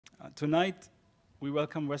Tonight, we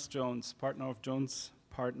welcome Wes Jones, partner of Jones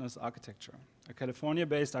Partners Architecture, a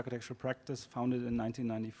California-based architectural practice founded in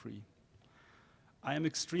 1993. I am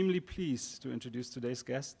extremely pleased to introduce today's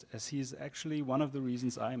guest, as he is actually one of the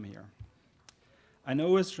reasons I am here. I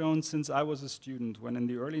know Wes Jones since I was a student, when in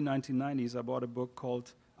the early 1990s I bought a book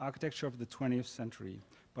called Architecture of the 20th Century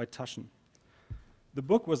by Taschen. The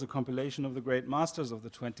book was a compilation of the great masters of the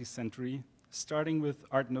 20th century, starting with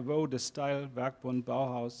Art Nouveau, De Style, Werkbund,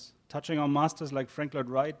 Bauhaus, touching on masters like Frank Lloyd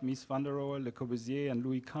Wright, Mies van der Rohe, Le Corbusier, and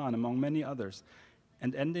Louis Kahn, among many others,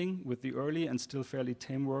 and ending with the early and still fairly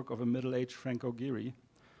tame work of a middle-aged Franco Gehry,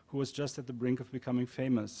 who was just at the brink of becoming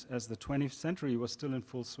famous, as the 20th century was still in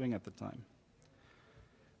full swing at the time.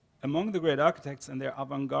 Among the great architects and their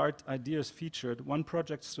avant-garde ideas featured, one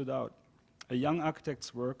project stood out, a young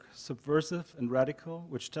architect's work, subversive and radical,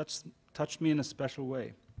 which touched me in a special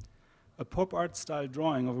way. A pop art style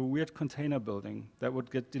drawing of a weird container building that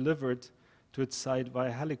would get delivered to its site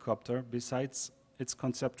via helicopter. Besides its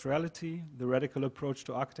conceptuality, the radical approach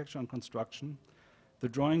to architecture and construction, the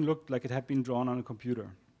drawing looked like it had been drawn on a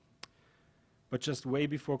computer, but just way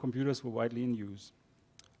before computers were widely in use.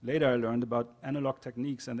 Later I learned about analog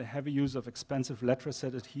techniques and the heavy use of expensive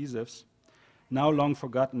letraset adhesives, now long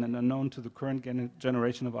forgotten and unknown to the current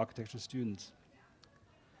generation of architecture students.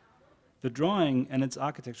 The drawing and its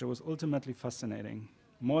architecture was ultimately fascinating,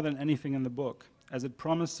 more than anything in the book, as it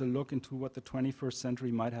promised a look into what the 21st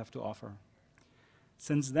century might have to offer.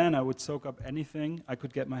 Since then, I would soak up anything I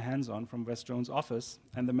could get my hands on from Wes Jones' office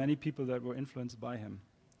and the many people that were influenced by him,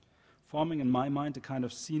 forming in my mind a kind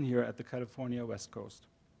of scene here at the California West Coast.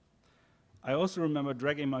 I also remember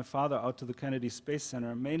dragging my father out to the Kennedy Space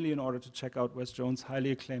Center, mainly in order to check out Wes Jones'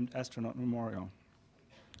 highly acclaimed astronaut memorial.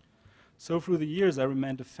 So through the years, I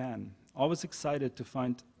remained a fan, always excited to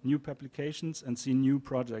find new publications and see new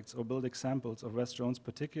projects or build examples of Wes Jones'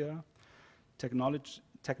 particular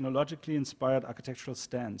technologically inspired architectural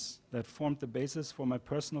stance that formed the basis for my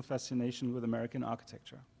personal fascination with American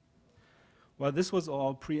architecture. While this was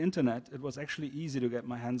all pre-internet, it was actually easy to get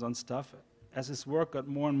my hands on stuff, as his work got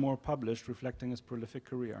more and more published, reflecting his prolific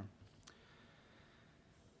career.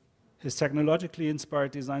 His technologically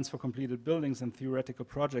inspired designs for completed buildings and theoretical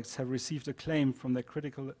projects have received acclaim from their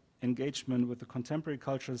critical engagement with the contemporary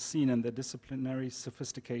cultural scene and their disciplinary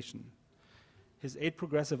sophistication. His 8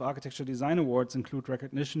 Progressive Architecture Design Awards include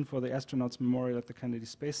recognition for the Astronauts Memorial at the Kennedy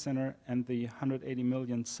Space Center and the $180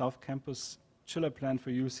 million South Campus chiller plant for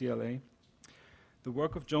UCLA. The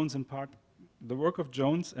work of Jones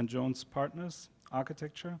and Jones Partners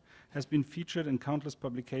Architecture has been featured in countless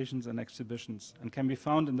publications and exhibitions and can be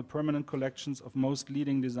found in the permanent collections of most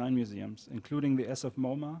leading design museums, including the SF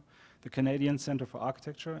MoMA, the Canadian Center for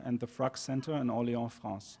Architecture, and the Frac Center in Orléans,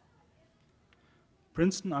 France.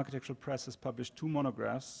 Princeton Architectural Press has published 2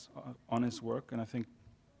 monographs on his work, and I think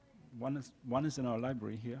one is in our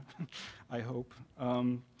library here, I hope.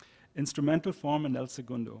 Instrumental Form and El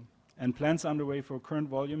Segundo. And plans are underway for a current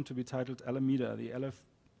volume to be titled Alameda, the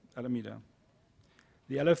Alameda.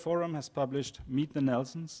 The LA Forum has published Meet the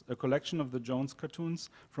Nelsons, a collection of the Jones cartoons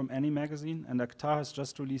from Annie magazine, and Akhtar has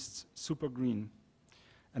just released Super Green,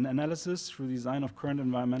 an analysis through design of current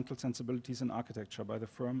environmental sensibilities in architecture by the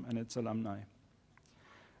firm and its alumni.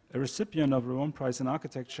 A recipient of the Rome Prize in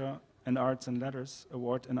Architecture and Arts and Letters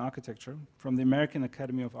Award in Architecture from the American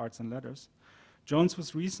Academy of Arts and Letters, Jones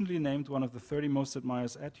was recently named one of the 30 most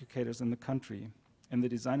admired educators in the country in the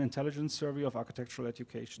Design Intelligence Survey of Architectural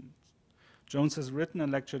Education. Jones has written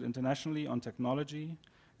and lectured internationally on technology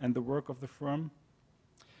and the work of the firm,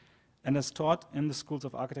 and has taught in the schools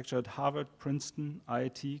of architecture at Harvard, Princeton,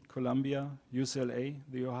 IIT, Columbia, UCLA,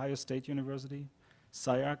 The Ohio State University,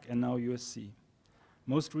 SCIARC, and now USC.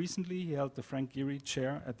 Most recently, he held the Frank Gehry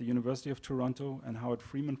Chair at the University of Toronto and Howard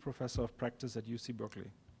Freeman Professor of Practice at UC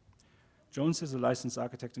Berkeley. Jones is a licensed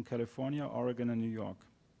architect in California, Oregon, and New York.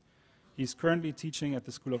 He's currently teaching at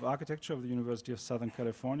the School of Architecture of the University of Southern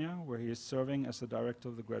California, where he is serving as the director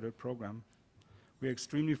of the graduate program. We are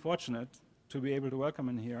extremely fortunate to be able to welcome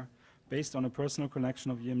him here, based on a personal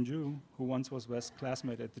connection of Yim Ju, who once was Wes'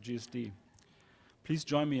 classmate at the GSD. Please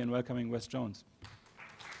join me in welcoming Wes Jones.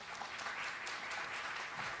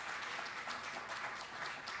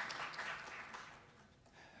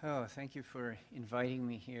 Oh, thank you for inviting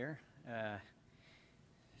me here.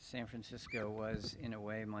 San Francisco was, in a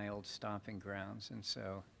way, my old stomping grounds, and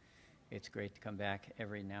so it's great to come back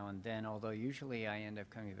every now and then, although usually I end up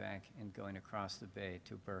coming back and going across the bay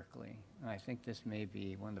to Berkeley. I think this may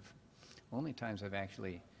be one of the only times I've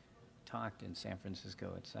actually talked in San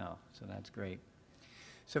Francisco itself, so that's great.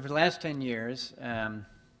 So for the last 10 years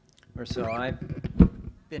or so, I've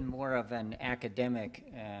been more of an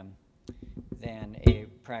academic than a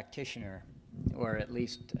practitioner, or at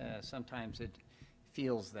least sometimes it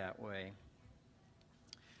feels that way.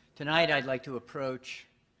 Tonight I'd like to approach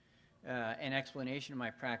an explanation of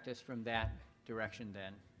my practice from that direction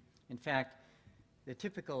then. In fact, the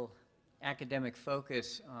typical academic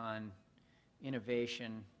focus on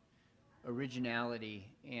innovation, originality,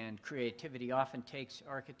 and creativity often takes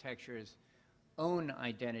architecture's own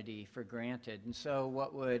identity for granted. And so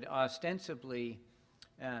what would ostensibly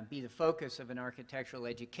be the focus of an architectural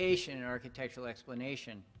education and architectural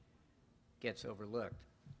explanation gets overlooked.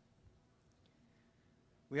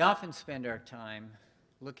 We often spend our time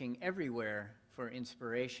looking everywhere for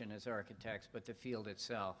inspiration as architects, but the field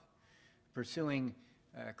itself, pursuing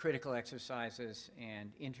critical exercises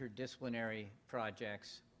and interdisciplinary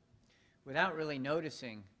projects without really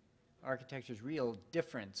noticing architecture's real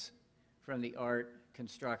difference from the art,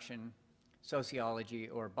 construction, sociology,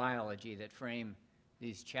 or biology that frame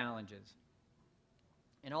these challenges.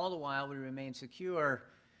 And all the while we remain secure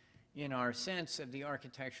in our sense of the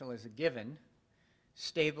architectural as a given,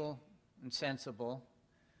 stable and sensible,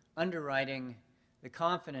 underwriting the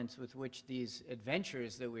confidence with which these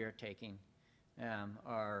adventures that we are taking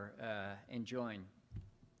are enjoying.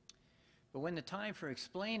 But when the time for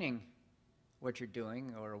explaining what you're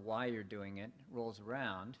doing or why you're doing it rolls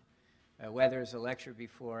around, whether it's a lecture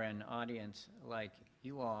before an audience like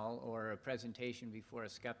you all or a presentation before a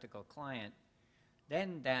skeptical client,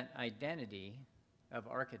 then that identity of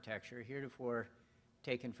architecture, heretofore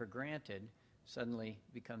taken for granted, suddenly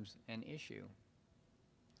becomes an issue.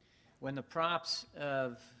 When the props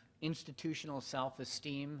of institutional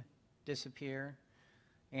self-esteem disappear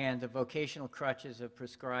and the vocational crutches of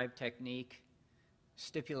prescribed technique,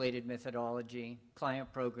 stipulated methodology,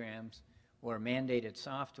 client programs, or mandated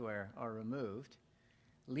software are removed,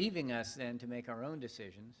 leaving us then to make our own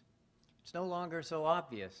decisions, it's no longer so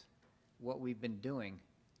obvious what we've been doing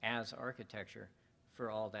as architecture for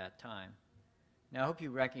all that time. Now, I hope you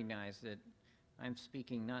recognize that I'm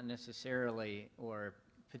speaking not necessarily or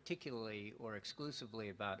particularly or exclusively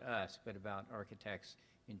about us, but about architects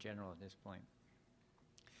in general at this point.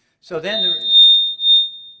 So then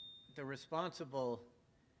the responsible,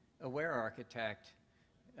 aware architect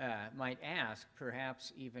might ask,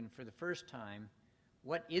 perhaps even for the first time,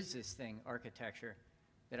 what is this thing, architecture,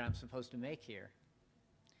 that I'm supposed to make here?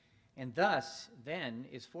 And thus, then,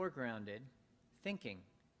 is foregrounded thinking,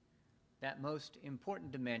 that most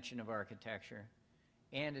important dimension of architecture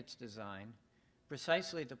and its design,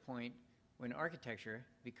 precisely at the point when architecture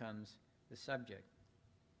becomes the subject.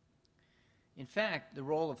 In fact, the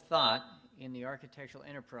role of thought in the architectural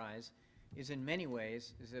enterprise is in many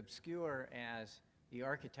ways as obscure as the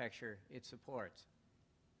architecture it supports.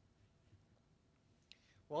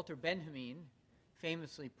 Walter Benjamin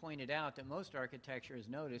famously pointed out that most architecture is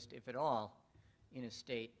noticed, if at all, in a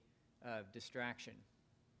state of distraction.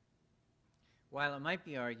 While it might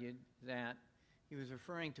be argued that he was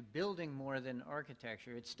referring to building more than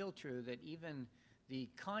architecture, it's still true that even the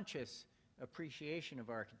conscious appreciation of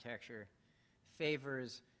architecture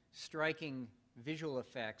favors striking visual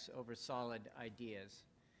effects over solid ideas.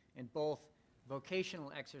 And both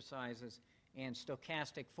vocational exercises and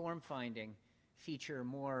stochastic form finding feature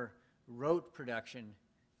more rote production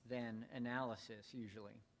than analysis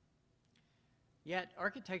usually. Yet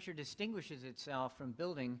architecture distinguishes itself from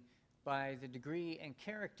building by the degree and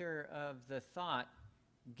character of the thought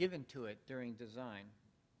given to it during design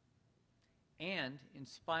and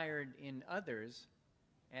inspired in others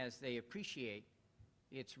as they appreciate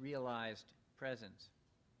its realized presence.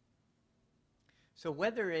 So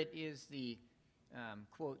whether it is the,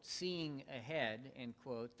 quote, seeing ahead, end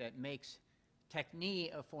quote, that makes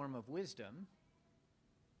technique a form of wisdom,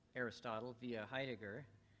 Aristotle via Heidegger,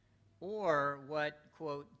 or what,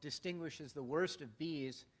 quote, distinguishes the worst of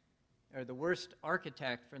bees, or the worst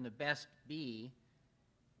architect from the best bee,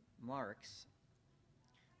 Marx,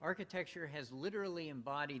 architecture has literally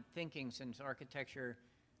embodied thinking since architecture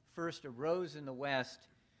first arose in the West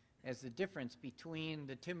as the difference between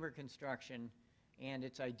the timber construction and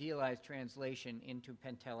its idealized translation into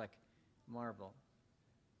Pentelic marble.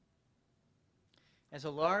 As a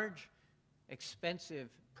large, expensive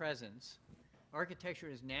presence, architecture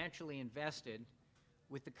is naturally invested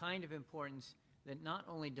with the kind of importance that not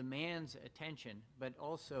only demands attention, but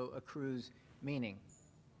also accrues meaning.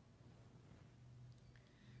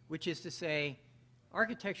 Which is to say,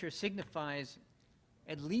 architecture signifies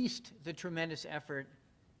at least the tremendous effort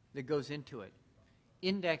that goes into it,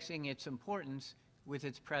 indexing its importance with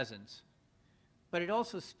its presence. But it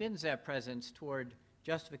also spins that presence toward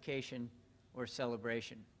justification or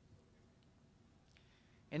celebration.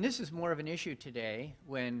 And this is more of an issue today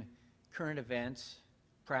when current events,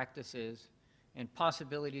 practices, and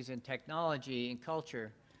possibilities in technology and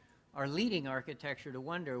culture are leading architecture to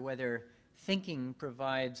wonder whether thinking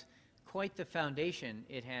provides quite the foundation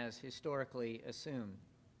it has historically assumed.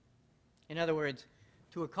 In other words,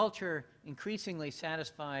 to a culture increasingly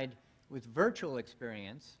satisfied with virtual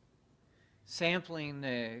experience, sampling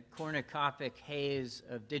the cornucopic haze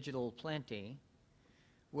of digital plenty,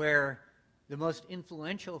 where the most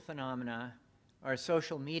influential phenomena are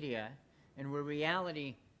social media, and where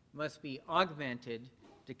reality must be augmented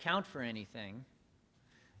to count for anything,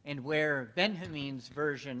 and where Benjamin's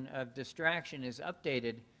version of distraction is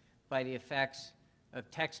updated by the effects of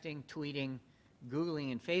texting, tweeting,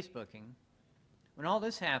 Googling, and Facebooking, when all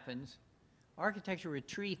this happens, architecture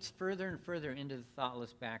retreats further and further into the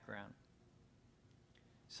thoughtless background.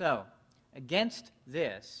 So, against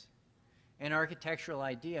this, an architectural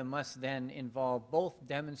idea must then involve both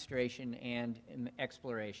demonstration and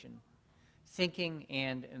exploration, thinking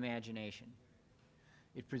and imagination.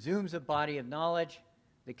 It presumes a body of knowledge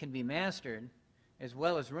that can be mastered, as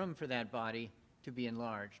well as room for that body to be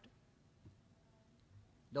enlarged.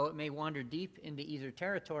 Though it may wander deep into either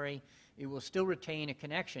territory, it will still retain a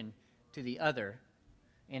connection to the other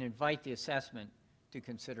and invite the assessment to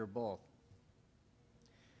consider both.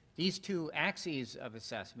 These two axes of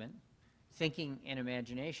assessment, thinking and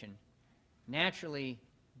imagination, naturally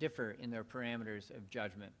differ in their parameters of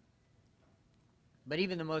judgment. But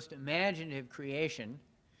even the most imaginative creation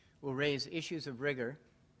will raise issues of rigor,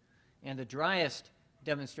 and the driest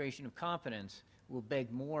demonstration of competence will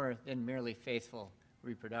beg more than merely faithful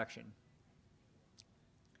reproduction.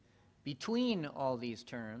 Between all these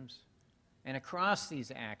terms and across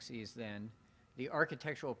these axes, then, the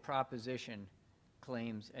architectural proposition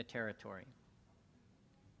claims a territory.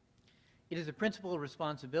 It is a principal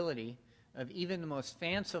responsibility of even the most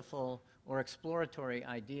fanciful or exploratory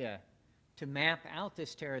idea to map out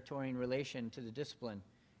this territory in relation to the discipline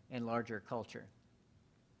and larger culture.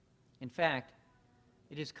 In fact,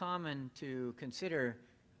 it is common to consider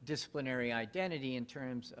disciplinary identity in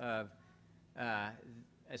terms of a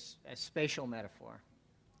spatial metaphor,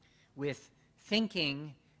 with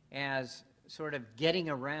thinking as sort of getting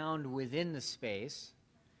around within the space,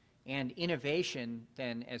 and innovation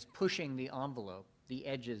then as pushing the envelope, the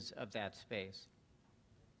edges of that space.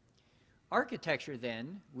 Architecture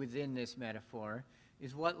then, within this metaphor,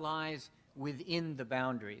 is what lies within the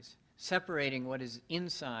boundaries, separating what is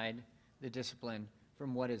inside the discipline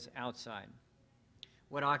from what is outside,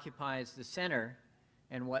 what occupies the center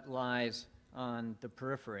and what lies on the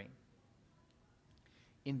periphery.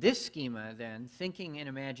 In this schema, then, thinking and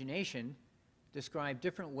imagination describe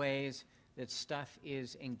different ways that stuff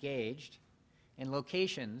is engaged and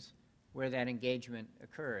locations where that engagement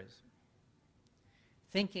occurs.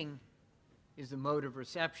 Thinking is the mode of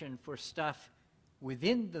reception for stuff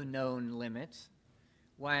within the known limits,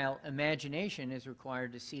 while imagination is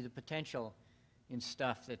required to see the potential in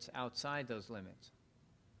stuff that's outside those limits.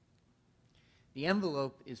 The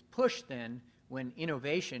envelope is pushed then when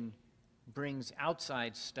innovation brings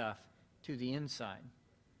outside stuff to the inside,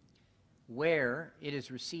 where it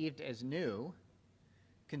is received as new,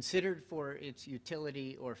 considered for its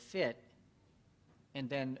utility or fit, and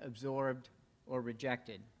then absorbed or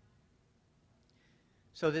rejected.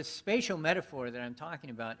 So this spatial metaphor that I'm talking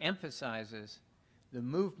about emphasizes the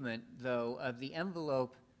movement, though, of the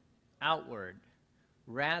envelope outward,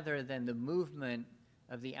 rather than the movement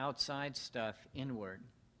of the outside stuff inward.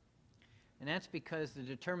 And that's because the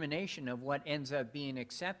determination of what ends up being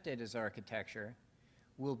accepted as architecture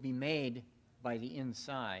will be made by the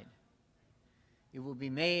inside. It will be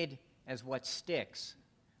made as what sticks,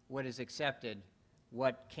 what is accepted,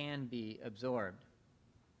 what can be absorbed.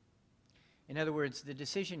 In other words, the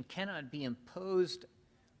decision cannot be imposed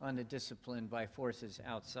on the discipline by forces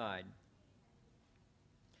outside.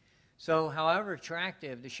 So, however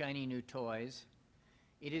attractive the shiny new toys,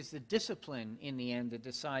 it is the discipline in the end that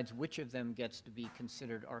decides which of them gets to be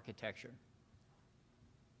considered architecture.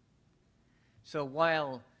 So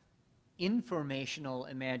while informational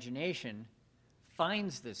imagination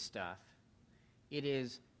finds this stuff, it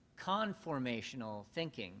is conformational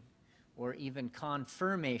thinking, or even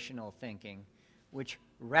confirmational thinking, which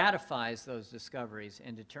ratifies those discoveries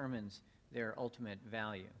and determines their ultimate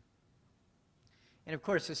value. And of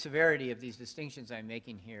course, the severity of these distinctions I'm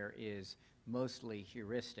making here is mostly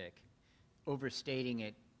heuristic, overstating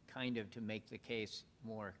it kind of to make the case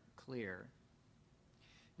more clear.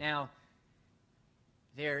 Now,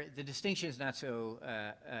 the distinction is not so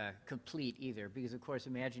complete either, because of course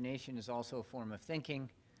imagination is also a form of thinking,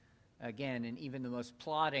 again, and even the most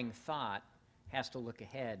plodding thought has to look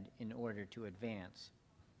ahead in order to advance.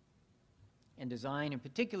 And design in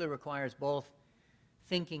particular requires both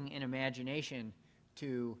thinking and imagination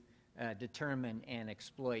to determine and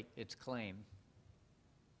exploit its claim.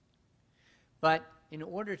 But in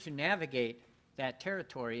order to navigate that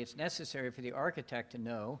territory, it's necessary for the architect to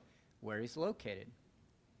know where he's located,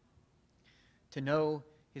 to know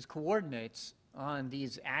his coordinates on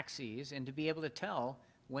these axes, and to be able to tell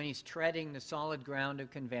when he's treading the solid ground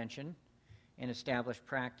of convention and established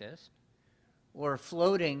practice, or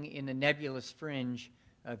floating in the nebulous fringe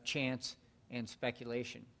of chance and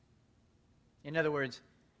speculation. In other words,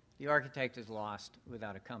 the architect is lost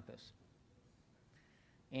without a compass.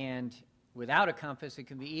 And without a compass, it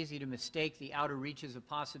can be easy to mistake the outer reaches of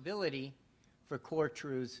possibility for core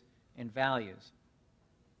truths and values.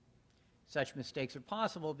 Such mistakes are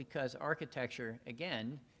possible because architecture,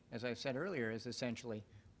 again, as I said earlier, is essentially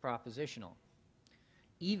propositional,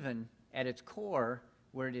 even at its core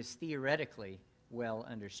where it is theoretically well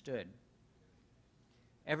understood.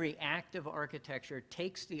 Every act of architecture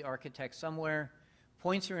takes the architect somewhere,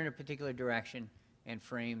 points her in a particular direction, and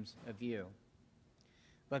frames a view.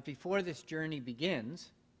 But before this journey begins,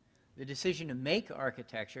 the decision to make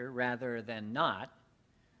architecture rather than not,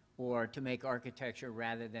 or to make architecture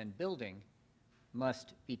rather than building,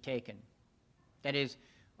 must be taken. That is,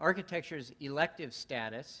 architecture's elective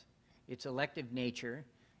status, its elective nature,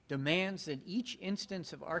 demands that each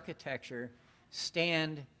instance of architecture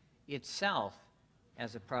stand itself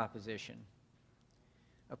as a proposition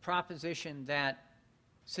that,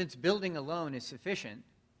 since building alone is sufficient,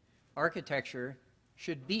 architecture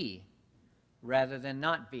should be rather than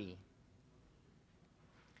not be.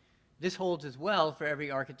 This holds as well for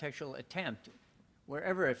every architectural attempt,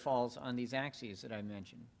 wherever it falls on these axes that I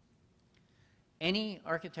mentioned. Any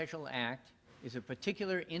architectural act is a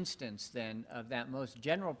particular instance, then, of that most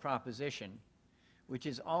general proposition, which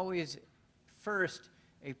is always first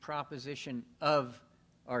a proposition of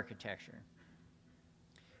architecture.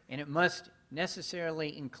 And it must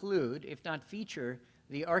necessarily include, if not feature,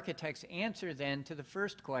 the architect's answer then to the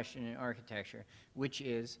first question in architecture, which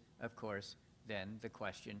is, of course, then the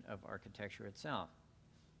question of architecture itself.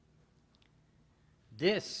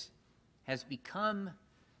 This has become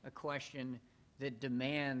a question that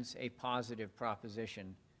demands a positive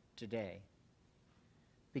proposition today,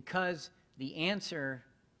 because the answer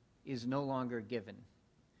is no longer given,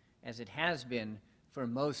 as it has been for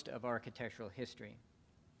most of architectural history.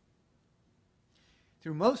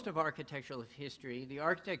 Through most of architectural history, the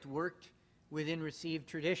architect worked within received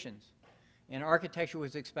traditions, and architecture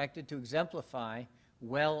was expected to exemplify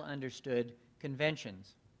well-understood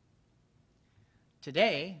conventions.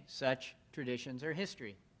 Today, such traditions are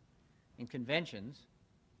history, and conventions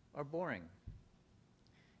are boring.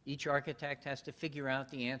 Each architect has to figure out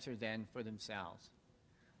the answer then for themselves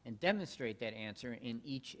and demonstrate that answer in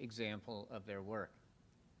each example of their work.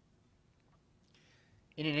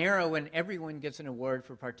 In an era when everyone gets an award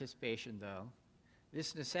for participation, though,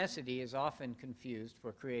 this necessity is often confused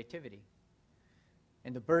for creativity.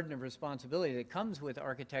 And the burden of responsibility that comes with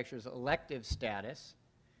architecture's elective status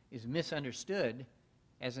is misunderstood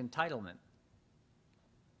as entitlement.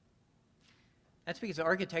 That's because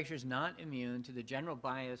architecture is not immune to the general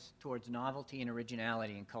bias towards novelty and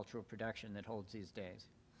originality in cultural production that holds these days.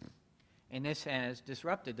 And this has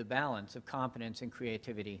disrupted the balance of competence and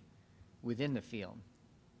creativity within the field.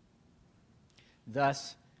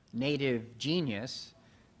 Thus, native genius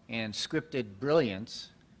and scripted brilliance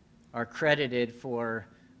are credited for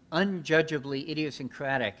unjudgeably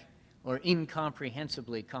idiosyncratic or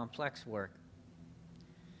incomprehensibly complex work,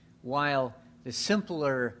 while the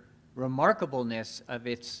simpler remarkableness of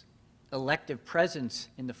its elective presence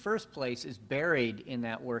in the first place is buried in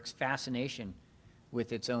that work's fascination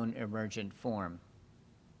with its own emergent form.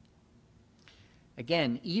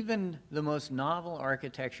 Again, even the most novel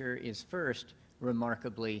architecture is first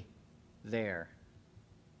remarkably there.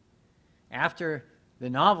 After the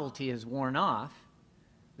novelty has worn off,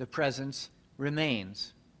 the presence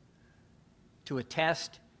remains to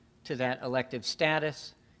attest to that elective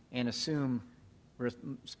status and assume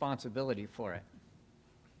responsibility for it.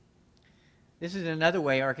 This is another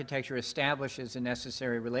way architecture establishes a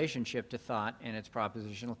necessary relationship to thought and its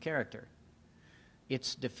propositional character.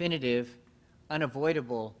 Its definitive,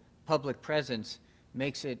 unavoidable public presence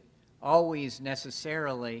makes it always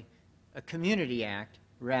necessarily a community act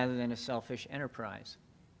rather than a selfish enterprise.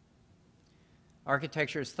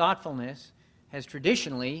 Architecture's thoughtfulness has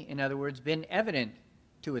traditionally, in other words, been evident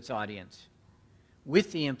to its audience,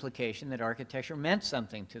 with the implication that architecture meant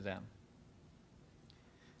something to them.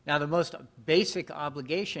 Now, the most basic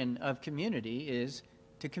obligation of community is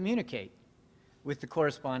to communicate, with the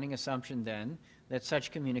corresponding assumption then that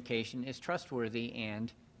such communication is trustworthy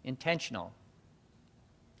and intentional.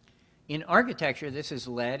 In architecture, this has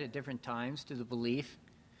led at different times to the belief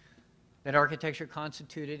that architecture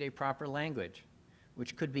constituted a proper language,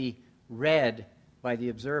 which could be read by the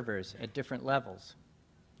observers at different levels,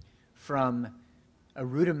 from a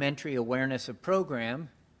rudimentary awareness of program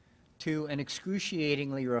to an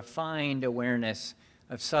excruciatingly refined awareness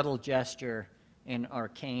of subtle gesture and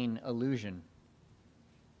arcane illusion.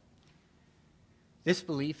 This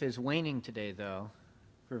belief is waning today, though,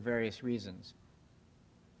 for various reasons.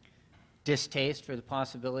 Distaste for the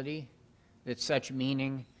possibility that such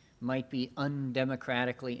meaning might be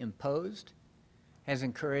undemocratically imposed has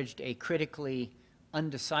encouraged a critically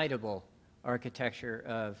undecidable architecture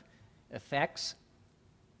of effects,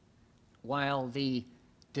 while the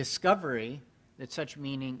discovery that such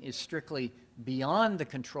meaning is strictly beyond the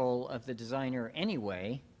control of the designer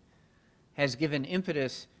anyway has given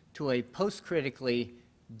impetus to a post-critically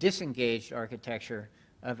disengaged architecture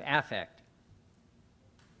of affect.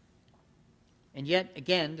 And yet,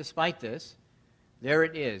 again, despite this, there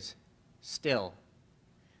it is, still.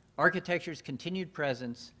 Architecture's continued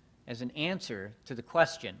presence as an answer to the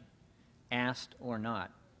question, asked or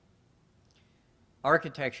not.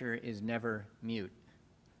 Architecture is never mute.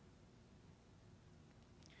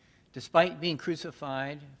 Despite being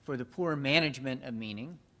crucified for the poor management of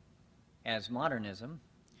meaning, as modernism,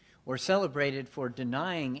 or celebrated for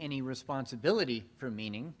denying any responsibility for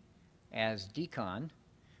meaning, as decon,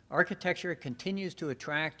 architecture continues to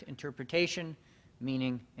attract interpretation,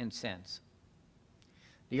 meaning, and sense.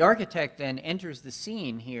 The architect then enters the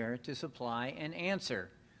scene here to supply an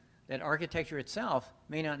answer that architecture itself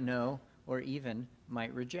may not know or even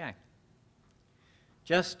might reject.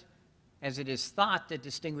 Just as it is thought that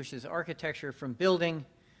distinguishes architecture from building,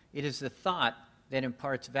 it is the thought that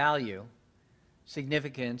imparts value,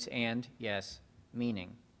 significance, and, yes,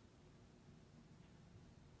 meaning.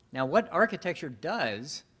 Now, what architecture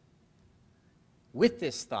does with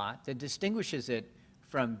this thought that distinguishes it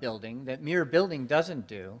from building, that mere building doesn't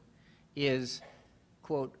do, is,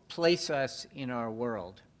 quote, place us in our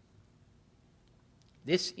world.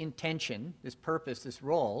 This intention, this purpose, this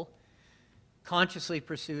role, consciously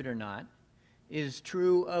pursued or not, is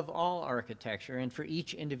true of all architecture and for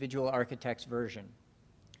each individual architect's version.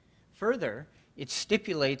 Further, it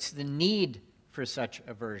stipulates the need for such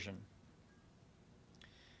a version.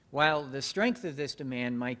 While the strength of this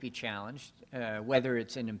demand might be challenged, whether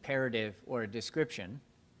it's an imperative or a description,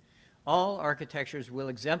 all architectures will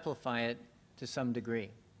exemplify it to some degree.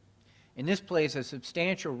 And this plays a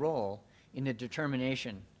substantial role in the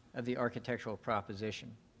determination of the architectural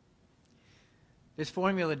proposition. This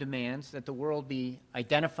formula demands that the world be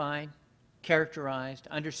identified, characterized,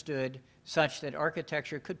 understood, such that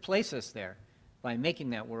architecture could place us there by making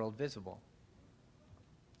that world visible.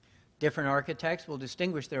 Different architects will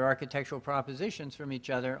distinguish their architectural propositions from each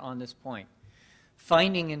other on this point,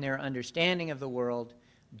 finding in their understanding of the world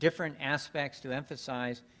different aspects to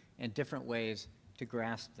emphasize and different ways to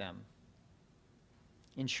grasp them.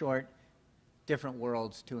 In short, different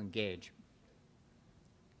worlds to engage.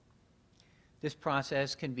 This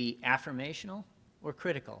process can be affirmational or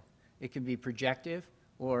critical. It can be projective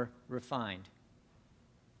or refined.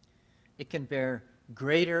 It can bear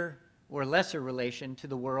greater or lesser relation to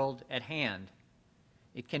the world at hand.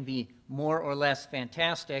 It can be more or less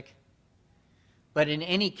fantastic, but in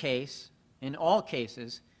any case, in all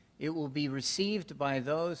cases, it will be received by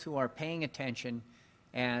those who are paying attention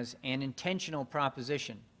as an intentional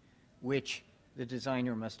proposition, which the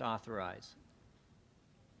designer must authorize.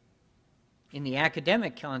 In the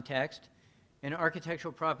academic context, an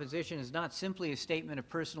architectural proposition is not simply a statement of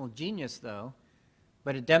personal genius, though,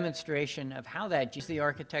 but a demonstration of how that uses the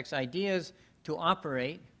architect's ideas to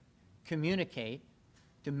operate, communicate,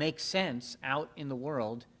 to make sense out in the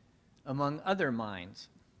world among other minds.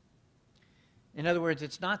 In other words,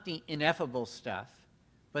 it's not the ineffable stuff,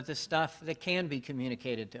 but the stuff that can be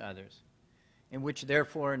communicated to others, and which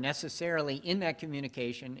therefore necessarily in that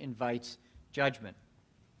communication invites judgment.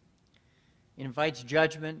 It invites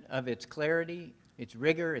judgment of its clarity, its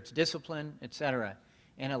rigor, its discipline, etc.,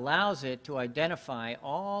 and allows it to identify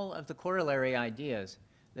all of the corollary ideas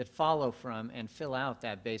that follow from and fill out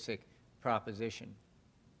that basic proposition.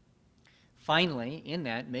 Finally, in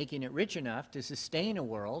that, making it rich enough to sustain a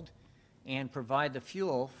world and provide the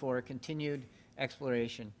fuel for continued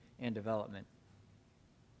exploration and development.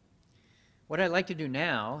 What I'd like to do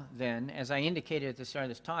now, then, as I indicated at the start of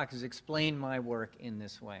this talk, is explain my work in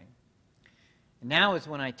this way. And now is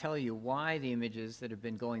when I tell you why the images that have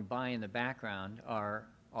been going by in the background are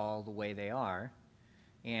all the way they are,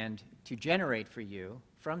 and to generate for you,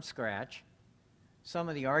 from scratch, some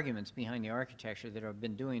of the arguments behind the architecture that I've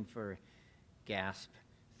been doing for, gasp,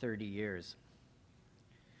 30 years.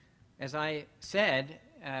 As I said,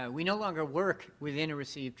 we no longer work within a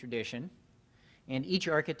received tradition, and each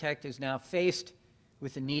architect is now faced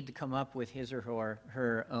with the need to come up with his or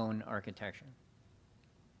her own architecture.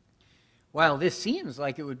 While this seems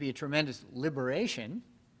like it would be a tremendous liberation,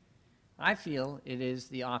 I feel it is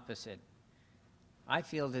the opposite. I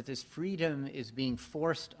feel that this freedom is being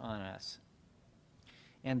forced on us,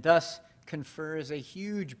 and thus confers a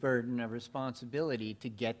huge burden of responsibility to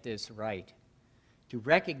get this right, to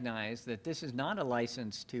recognize that this is not a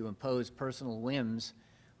license to impose personal whims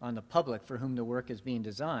on the public for whom the work is being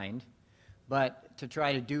designed, but to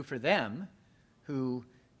try to do for them, who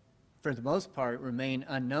for the most part remain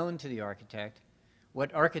unknown to the architect,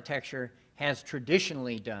 what architecture has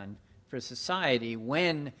traditionally done for society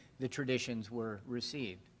when the traditions were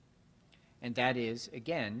received. And that is,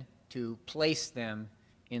 again, to place them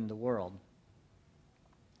in the world.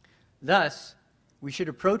 Thus, we should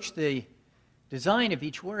approach the design of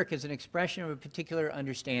each work as an expression of a particular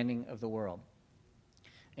understanding of the world.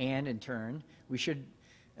 And in turn, we should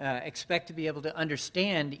expect to be able to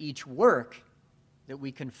understand each work that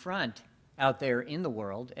we confront out there in the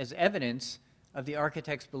world as evidence of the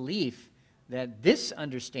architect's belief that this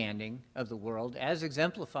understanding of the world, as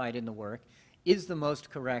exemplified in the work, is the most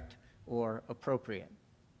correct or appropriate.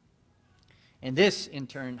 And this, in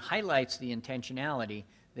turn, highlights the intentionality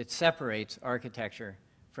that separates architecture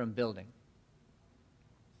from building.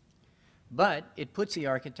 But it puts the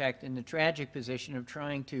architect in the tragic position of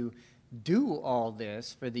trying to do all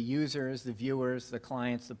this for the users, the viewers, the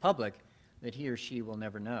clients, the public, that he or she will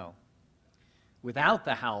never know, without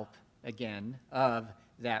the help, again, of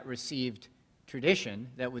that received tradition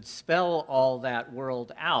that would spell all that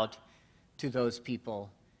world out to those people,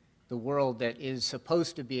 the world that is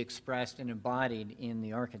supposed to be expressed and embodied in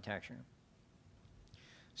the architecture.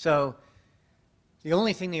 So the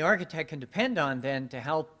only thing the architect can depend on then to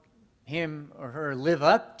help him or her live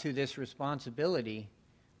up to this responsibility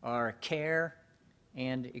are care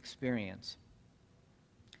and experience.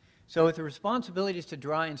 So if the responsibility is to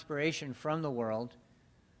draw inspiration from the world,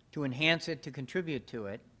 to enhance it, to contribute to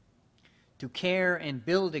it, to care and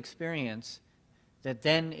build experience that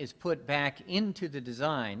then is put back into the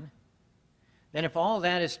design, then if all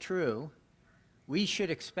that is true, we should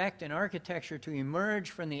expect an architecture to emerge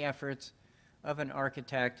from the efforts of an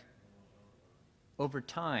architect over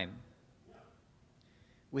time,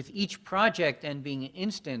 with each project then being an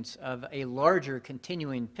instance of a larger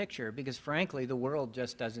continuing picture, because frankly, the world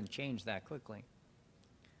just doesn't change that quickly.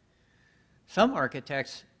 Some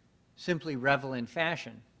architects simply revel in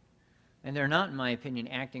fashion, and they're not, in my opinion,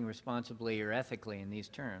 acting responsibly or ethically in these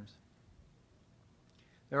terms.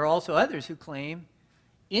 There are also others who claim,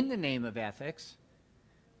 in the name of ethics,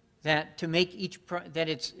 that to make that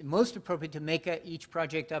it's most appropriate to make each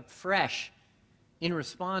project up fresh in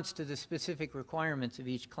response to the specific requirements of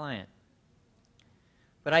each client.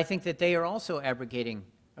 But I think that they are also abrogating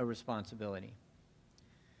a responsibility.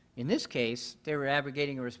 In this case, they were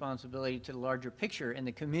abrogating a responsibility to the larger picture and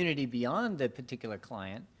the community beyond the particular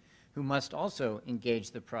client, who must also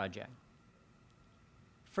engage the project.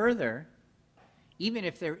 Further, even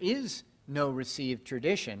if there is no received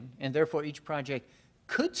tradition, and therefore each project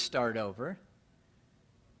could start over,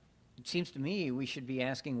 it seems to me we should be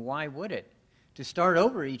asking, why would it? To start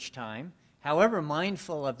over each time, however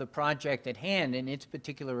mindful of the project at hand and its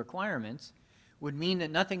particular requirements, would mean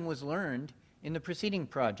that nothing was learned in the preceding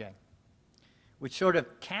project, which sort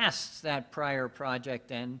of casts that prior project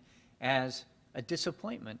then as a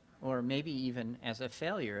disappointment, or maybe even as a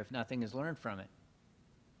failure if nothing is learned from it.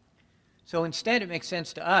 So instead, it makes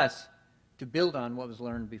sense to us to build on what was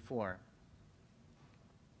learned before.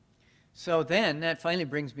 So then, that finally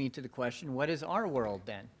brings me to the question, what is our world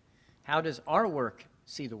then? How does our work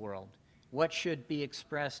see the world? What should be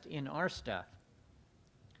expressed in our stuff?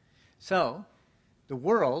 So, the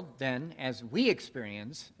world then, as we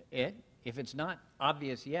experience it, if it's not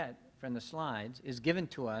obvious yet from the slides, is given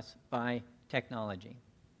to us by technology.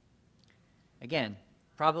 Again,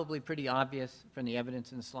 probably pretty obvious from the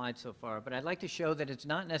evidence in the slides so far, but I'd like to show that it's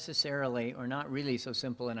not necessarily or not really so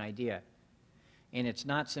simple an idea. And it's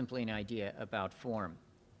not simply an idea about form.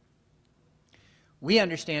 We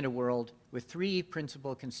understand a world with three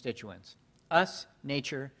principal constituents: us,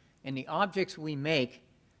 nature, and the objects we make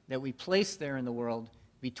that we place there in the world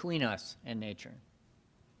between us and nature.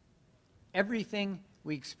 Everything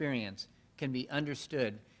we experience can be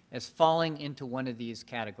understood as falling into one of these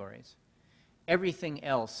categories. Everything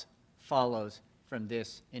else follows from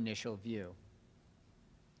this initial view.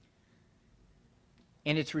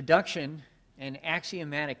 And its reduction and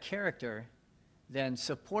axiomatic character then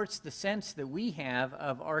supports the sense that we have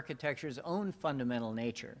of architecture's own fundamental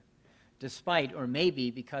nature, despite, or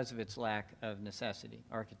maybe because of its lack of necessity,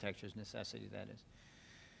 architecture's necessity, that is.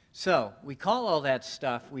 So we call all that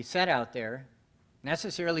stuff we set out there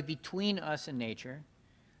necessarily between us and nature,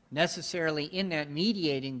 necessarily in that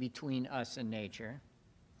mediating between us and nature,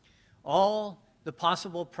 all the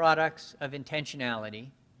possible products of intentionality,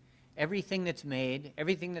 everything that's made,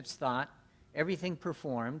 everything that's thought, everything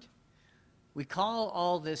performed. We call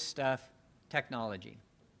all this stuff technology.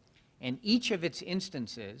 And each of its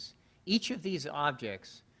instances, each of these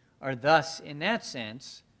objects are thus, in that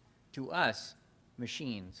sense, to us,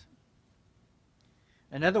 machines.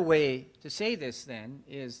 Another way to say this, then,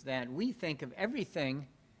 is that we think of everything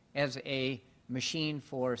as a machine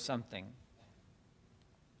for something.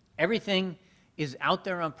 Everything is out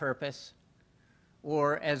there on purpose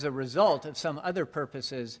or as a result of some other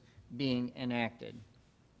purposes being enacted.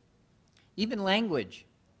 Even language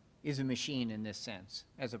is a machine in this sense,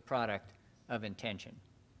 as a product of intention.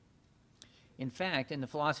 In fact, in the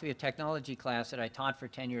philosophy of technology class that I taught for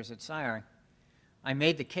 10 years at SCIAR, I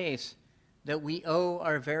made the case that we owe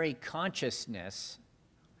our very consciousness,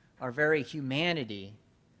 our very humanity,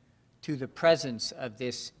 to the presence of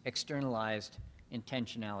this externalized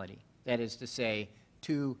intentionality. That is to say,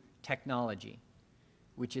 to technology,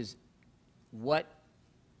 which is what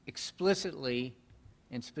explicitly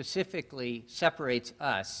and specifically separates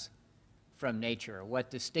us from nature, what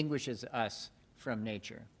distinguishes us from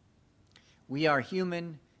nature. We are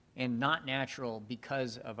human and not natural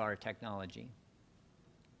because of our technology.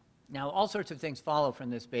 Now, all sorts of things follow from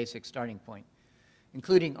this basic starting point,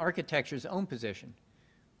 including architecture's own position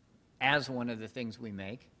as one of the things we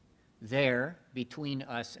make, there, between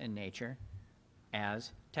us and nature,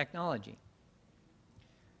 as technology.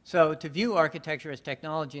 So to view architecture as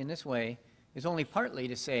technology in this way is only partly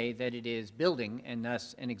to say that it is building, and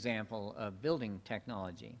thus an example of building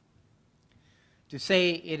technology. To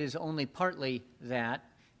say it is only partly that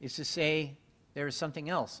is to say there is something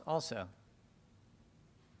else also.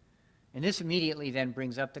 And this immediately then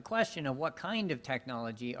brings up the question of what kind of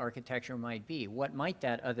technology architecture might be. What might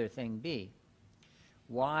that other thing be?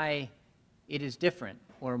 Why it is different,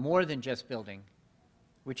 or more than just building,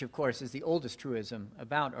 which of course is the oldest truism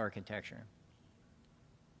about architecture.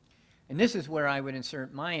 And this is where I would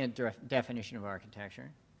insert my definition of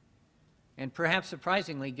architecture. And perhaps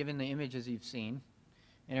surprisingly, given the images you've seen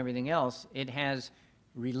and everything else, it has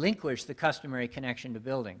relinquished the customary connection to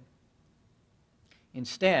building.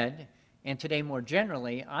 Instead, and today more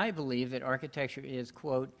generally, I believe that architecture is,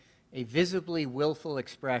 quote, a visibly willful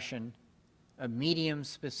expression of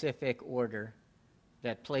medium-specific order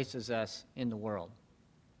that places us in the world.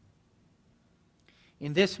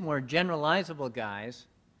 In this more generalizable guise,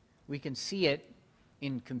 we can see it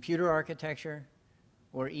in computer architecture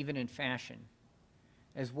or even in fashion,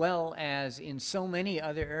 as well as in so many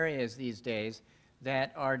other areas these days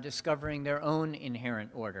that are discovering their own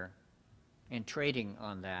inherent order and trading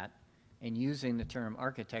on that and using the term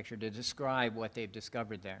architecture to describe what they've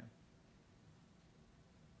discovered there.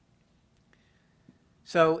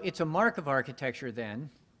 So it's a mark of architecture then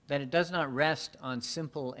that it does not rest on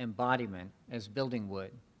simple embodiment as building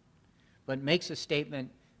would, but makes a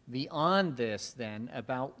statement beyond this then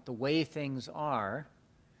about the way things are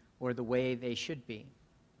or the way they should be.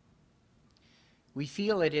 We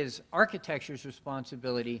feel it is architecture's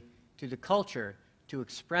responsibility to the culture to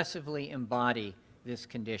expressively embody this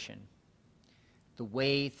condition, the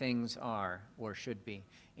way things are or should be.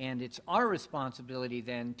 And it's our responsibility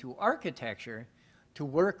then to architecture to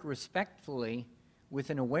work respectfully with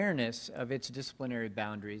an awareness of its disciplinary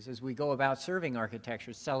boundaries as we go about serving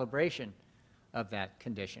architecture's celebration of that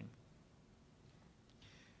condition.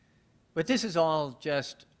 But this is all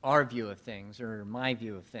just our view of things, or my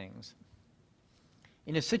view of things.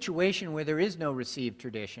 In a situation where there is no received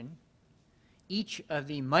tradition, each of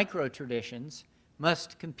the micro-traditions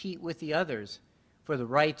must compete with the others for the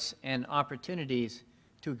rights and opportunities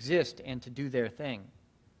to exist and to do their thing.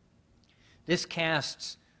 This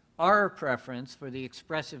casts our preference for the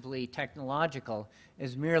expressively technological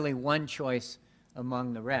as merely one choice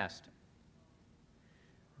among the rest.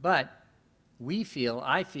 But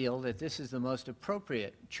I feel that this is the most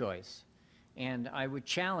appropriate choice, and I would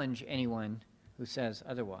challenge anyone who says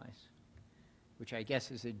otherwise, which I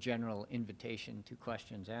guess is a general invitation to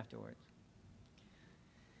questions afterwards.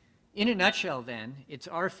 In a nutshell, then, it's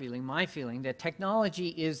our feeling, my feeling, that technology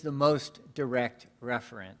is the most direct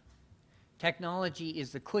referent. Technology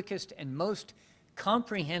is the quickest and most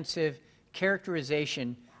comprehensive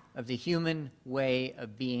characterization of the human way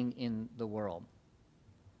of being in the world.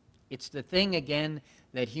 It's the thing, again,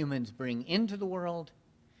 that humans bring into the world,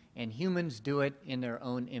 and humans do it in their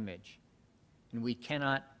own image. And we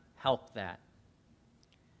cannot help that.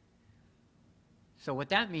 So what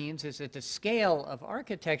that means is that the scale of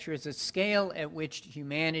architecture is the scale at which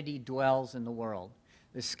humanity dwells in the world,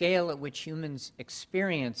 the scale at which humans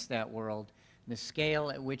experience that world, and the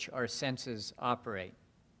scale at which our senses operate.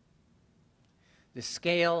 The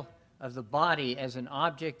scale of the body as an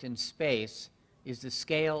object in space is the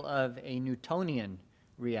scale of a Newtonian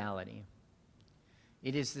reality.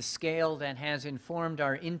 It is the scale that has informed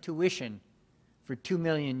our intuition for 2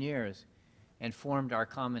 million years and formed our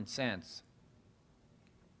common sense.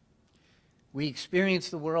 We experience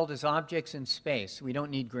the world as objects in space. We don't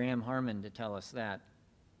need Graham Harman to tell us that.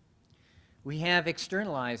 We have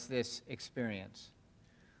externalized this experience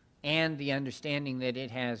and the understanding that it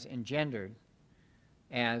has engendered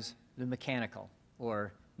as the mechanical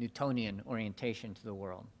or Newtonian orientation to the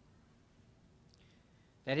world.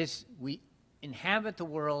 That is, we inhabit the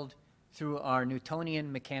world through our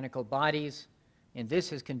Newtonian mechanical bodies, and this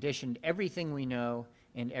has conditioned everything we know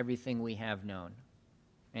and everything we have known,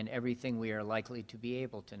 and everything we are likely to be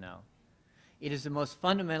able to know. It is the most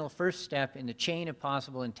fundamental first step in the chain of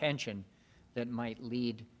possible intention that might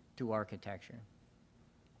lead to architecture.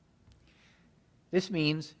 This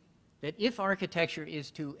means that if architecture is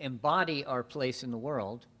to embody our place in the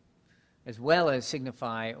world, as well as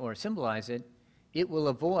signify or symbolize it, it will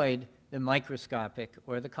avoid the microscopic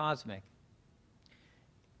or the cosmic.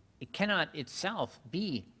 It cannot itself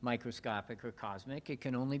be microscopic or cosmic. It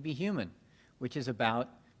can only be human, which is about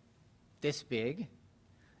this big,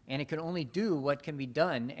 and it can only do what can be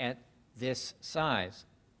done at this size.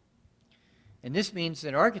 And this means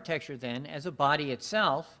that architecture then, as a body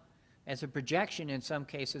itself, as a projection in some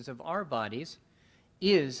cases of our bodies,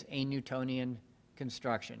 is a Newtonian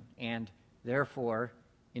construction, and therefore,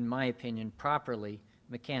 in my opinion, properly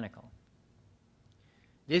mechanical.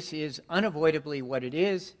 This is unavoidably what it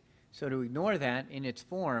is, so to ignore that in its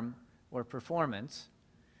form or performance,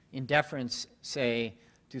 in deference, say,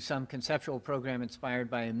 to some conceptual program inspired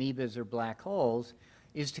by amoebas or black holes,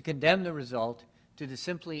 is to condemn the result to the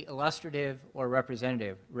simply illustrative or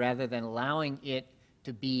representative, rather than allowing it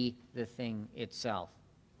to be the thing itself.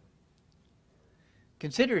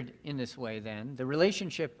 Considered in this way, then, the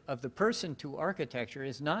relationship of the person to architecture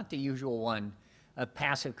is not the usual one of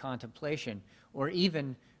passive contemplation or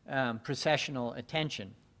even processional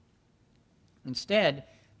attention. Instead,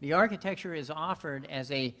 the architecture is offered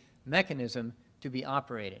as a mechanism to be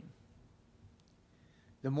operated.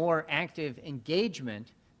 The more active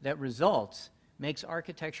engagement that results makes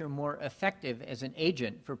architecture more effective as an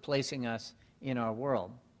agent for placing us in our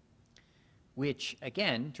world, which,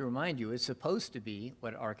 again, to remind you, is supposed to be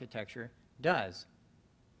what architecture does.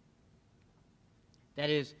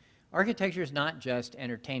 That is, architecture is not just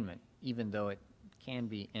entertainment, even though it can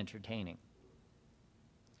be entertaining.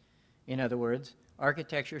 In other words,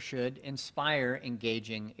 architecture should inspire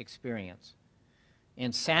engaging experience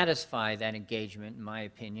and satisfy that engagement, in my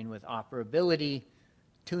opinion, with operability,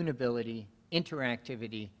 tunability,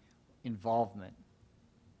 interactivity, involvement.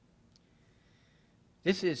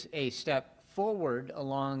 This is a step forward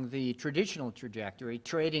along the traditional trajectory,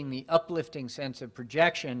 trading the uplifting sense of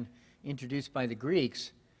projection introduced by the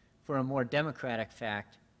Greeks for a more democratic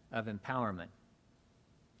fact of empowerment.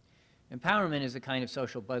 Empowerment is a kind of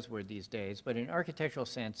social buzzword these days, but in an architectural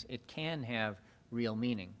sense, it can have real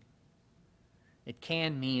meaning. It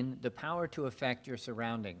can mean the power to affect your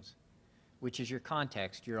surroundings, which is your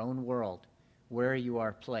context, your own world, where you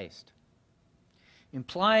are placed.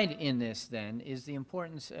 Implied in this, then, is the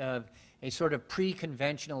importance of a sort of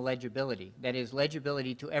pre-conventional legibility, that is,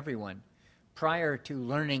 legibility to everyone, prior to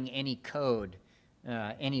learning any code,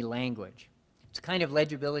 any language. It's a kind of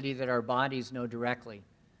legibility that our bodies know directly.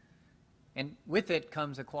 And with it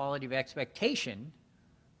comes a quality of expectation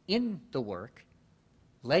in the work,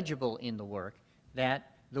 legible in the work,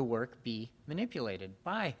 that the work be manipulated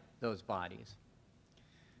by those bodies.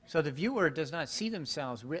 So the viewer does not see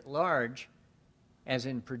themselves writ large as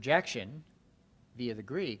in projection via the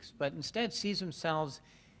Greeks, but instead sees themselves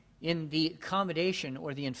in the accommodation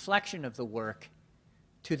or the inflection of the work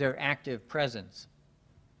to their active presence.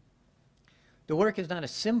 The work is not a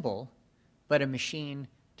symbol, but a machine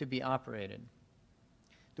to be operated.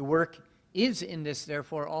 The work is in this,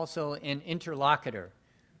 therefore, also an interlocutor,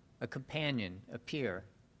 a companion, a peer.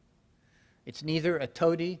 It's neither a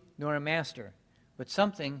toady nor a master, but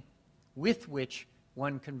something with which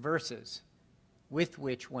one converses, with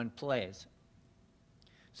which one plays.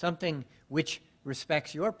 Something which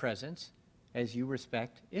respects your presence as you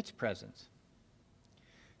respect its presence.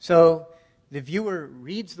 So the viewer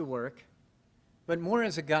reads the work, but more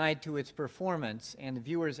as a guide to its performance and the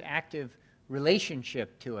viewer's active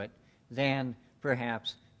relationship to it than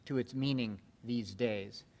perhaps to its meaning these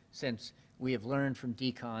days, since we have learned from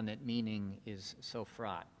decon that meaning is so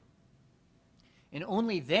fraught. And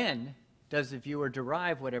only then does the viewer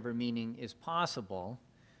derive whatever meaning is possible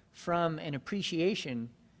from an appreciation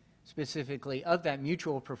specifically of that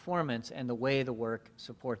mutual performance and the way the work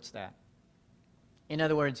supports that. In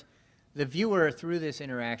other words, the viewer through this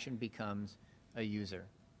interaction becomes a user.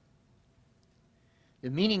 The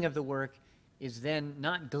meaning of the work is then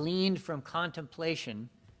not gleaned from contemplation,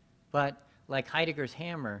 but like Heidegger's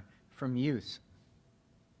hammer, from use.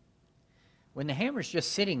 When the hammer's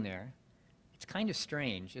just sitting there, it's kind of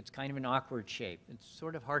strange. It's kind of an awkward shape. It's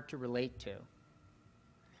sort of hard to relate to.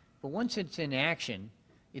 But once it's in action,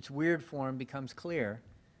 its weird form becomes clear,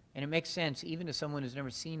 and it makes sense even to someone who's never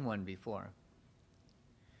seen one before.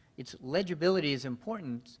 Its legibility is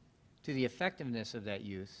important to the effectiveness of that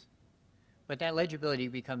use, but that legibility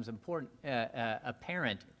becomes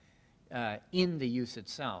apparent in the use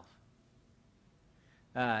itself.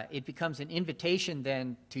 It becomes an invitation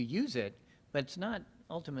then to use it, but it's not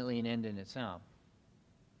ultimately an end in itself.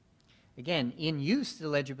 Again, in use, the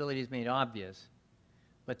legibility is made obvious,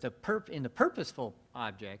 but in the purposeful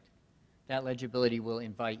object, that legibility will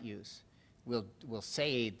invite use. Will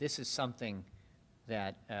say, this is something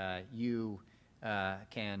that you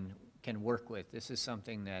can work with. This is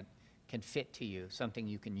something that can fit to you, something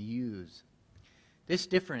you can use. This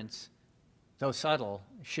difference, though subtle,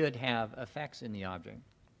 should have effects in the object.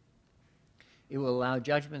 It will allow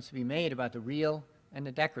judgments to be made about the real and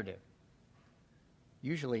the decorative,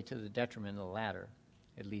 usually to the detriment of the latter,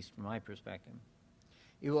 at least from my perspective.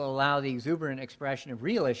 It will allow the exuberant expression of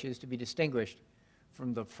real issues to be distinguished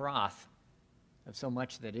from the froth of so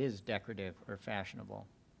much that is decorative or fashionable.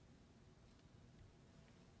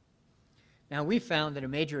 Now, we've found that a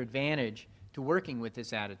major advantage to working with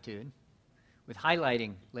this attitude, with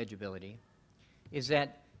highlighting legibility, is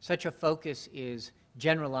that such a focus is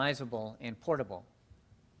generalizable and portable.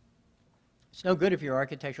 It's no good if your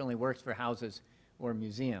architecture only works for houses or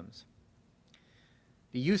museums.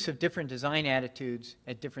 The use of different design attitudes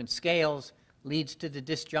at different scales leads to the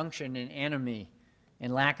disjunction and anomie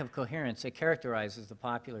and lack of coherence that characterizes the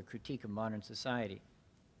popular critique of modern society.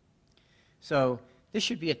 So this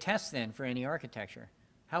should be a test then for any architecture.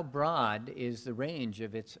 How broad is the range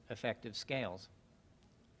of its effective scales?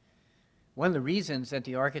 One of the reasons that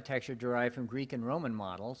the architecture derived from Greek and Roman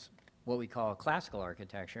models, what we call classical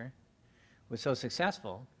architecture, was so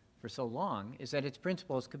successful for so long is that its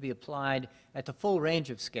principles could be applied at the full range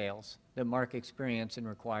of scales that mark experience and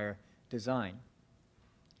require design.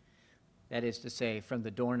 That is to say, from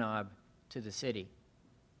the doorknob to the city.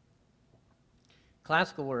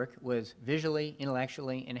 Classical work was visually,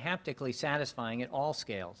 intellectually, and haptically satisfying at all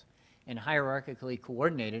scales and hierarchically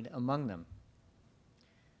coordinated among them.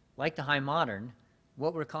 Like the high modern,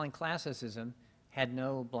 what we're calling classicism had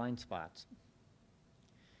no blind spots.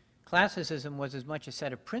 Classicism was as much a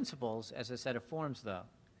set of principles as a set of forms, though,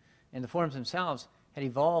 and the forms themselves had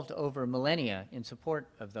evolved over millennia in support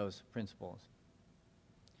of those principles.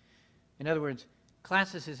 In other words,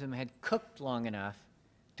 classicism had cooked long enough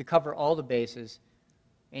to cover all the bases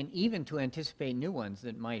and even to anticipate new ones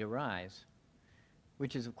that might arise,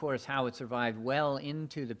 which is, of course, how it survived well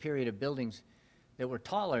into the period of buildings that were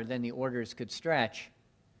taller than the orders could stretch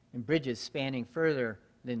and bridges spanning further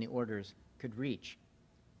than the orders could reach.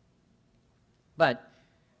 But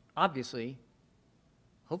obviously,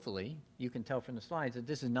 hopefully, you can tell from the slides that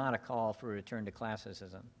this is not a call for a return to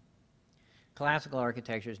classicism. Classical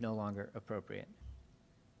architecture is no longer appropriate.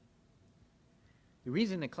 The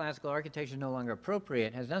reason that classical architecture is no longer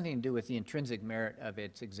appropriate has nothing to do with the intrinsic merit of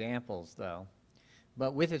its examples, though,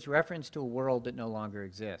 but with its reference to a world that no longer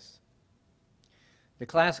exists. The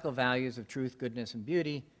classical values of truth, goodness, and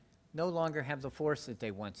beauty no longer have the force that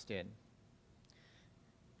they once did,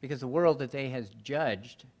 because the world that they has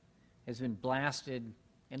judged has been blasted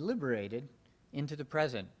and liberated into the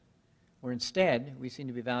present, where instead we seem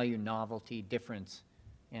to be valuing novelty, difference,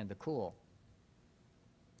 and the cool.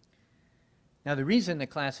 Now, the reason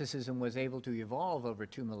that classicism was able to evolve over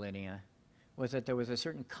 2 millennia was that there was a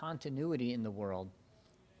certain continuity in the world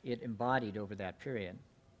it embodied over that period.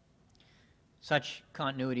 Such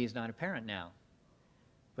continuity is not apparent now.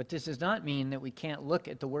 But this does not mean that we can't look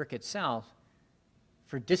at the work itself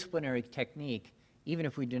for disciplinary technique, even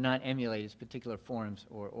if we do not emulate its particular forms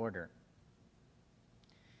or order.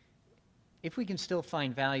 If we can still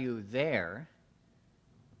find value there,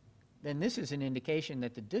 then this is an indication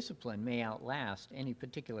that the discipline may outlast any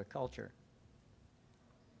particular culture.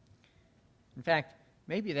 In fact,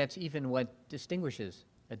 maybe that's even what distinguishes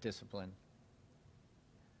a discipline.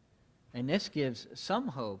 And this gives some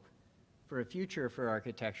hope for a future for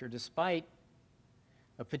architecture, despite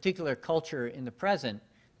a particular culture in the present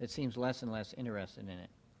that seems less and less interested in it.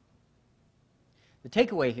 The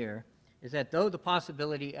takeaway here is that though the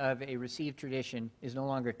possibility of a received tradition is no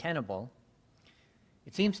longer tenable,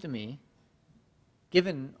 it seems to me,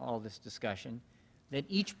 given all this discussion, that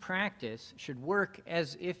each practice should work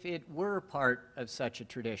as if it were part of such a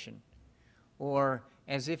tradition, or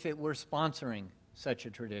as if it were sponsoring such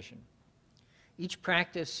a tradition. Each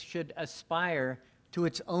practice should aspire to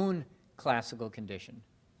its own classical condition.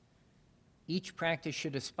 Each practice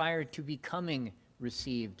should aspire to becoming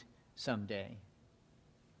received someday.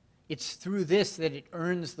 It's through this that it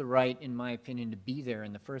earns the right, in my opinion, to be there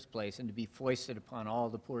in the first place and to be foisted upon all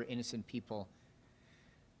the poor innocent people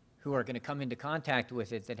who are going to come into contact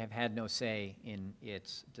with it that have had no say in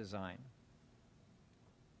its design.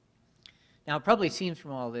 Now, it probably seems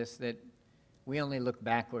from all this that we only look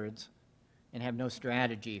backwards and have no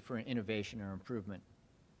strategy for innovation or improvement.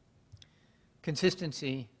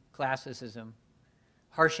 Consistency, classicism,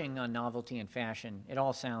 harshing on novelty and fashion, it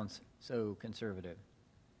all sounds so conservative.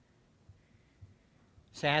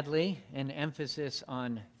 Sadly, an emphasis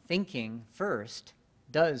on thinking first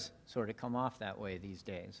does sort of come off that way these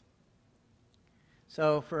days.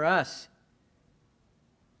 So for us,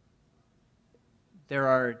 there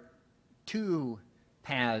are two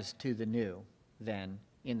paths to the new, then,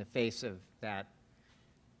 in the face of that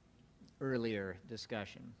earlier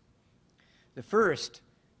discussion. The first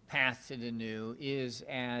path to the new is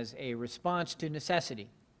as a response to necessity.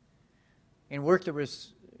 And work that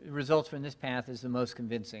results from this path is the most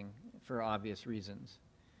convincing for obvious reasons.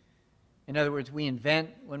 In other words, we invent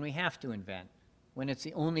when we have to invent, when it's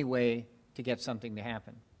the only way to get something to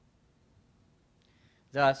happen.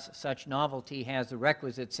 Thus, such novelty has the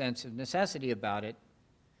requisite sense of necessity about it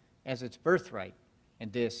as its birthright,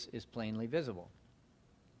 and this is plainly visible.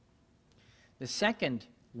 The second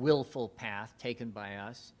willful path taken by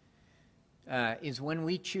us is when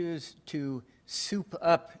we choose to soup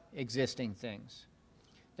up existing things.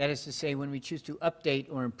 That is to say, when we choose to update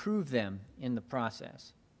or improve them in the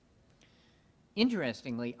process.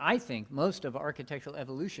 Interestingly, I think most of architectural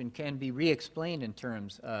evolution can be re-explained in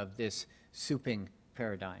terms of this souping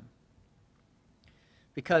paradigm.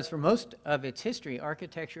 Because for most of its history,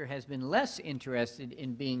 architecture has been less interested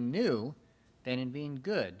in being new than in being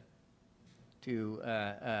good, to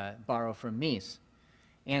borrow from Mies.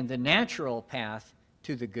 And the natural path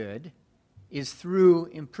to the good is through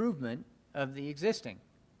improvement of the existing,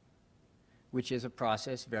 which is a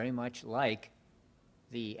process very much like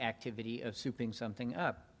the activity of souping something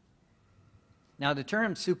up. Now, the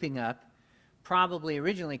term souping up probably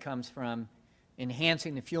originally comes from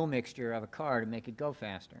enhancing the fuel mixture of a car to make it go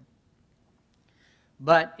faster.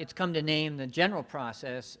 But it's come to name the general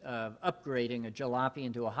process of upgrading a jalopy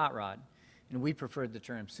into a hot rod, and we preferred the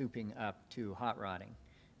term souping up to hot rodding.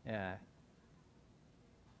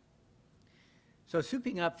 So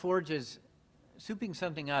souping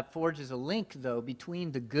something up forges a link, though,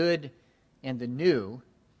 between the good and the new,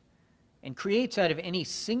 and creates out of any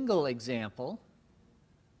single example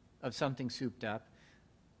of something souped up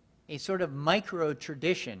a sort of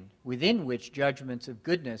micro-tradition within which judgments of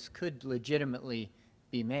goodness could legitimately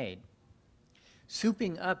be made.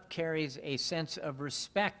 Souping up carries a sense of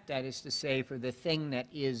respect, that is to say, for the thing that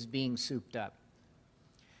is being souped up.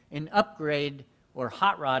 An upgrade or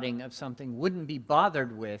hot rodding of something wouldn't be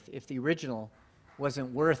bothered with if the original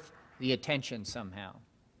wasn't worth the attention somehow.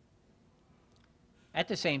 At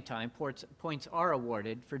the same time, points are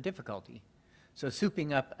awarded for difficulty. So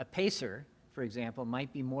souping up a pacer, for example,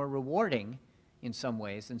 might be more rewarding in some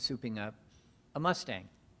ways than souping up a Mustang.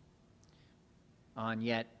 On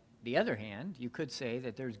yet the other hand, you could say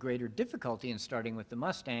that there's greater difficulty in starting with the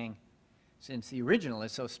Mustang since the original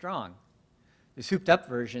is so strong. The souped up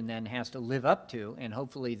version then has to live up to and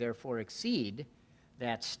hopefully therefore exceed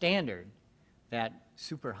that standard, that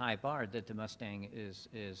super high bar that the Mustang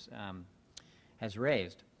has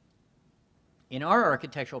raised. In our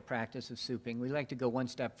architectural practice of souping, we like to go one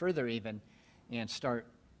step further even and start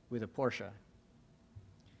with a Porsche.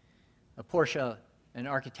 A Porsche, an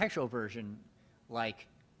architectural version like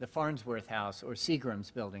the Farnsworth House or Seagram's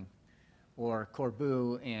building, or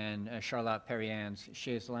Corbeau and Charlotte Perriand's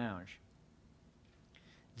Chaise Lounge.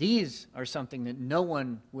 These are something that no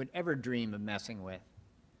one would ever dream of messing with.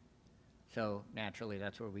 So naturally,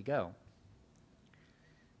 that's where we go.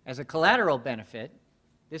 As a collateral benefit,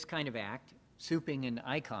 this kind of act, souping an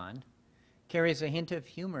icon, carries a hint of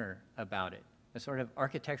humor about it, a sort of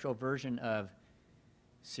architectural version of,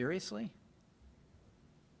 seriously?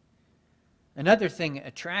 Another thing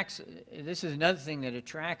attracts, this is another thing that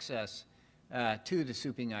attracts us to the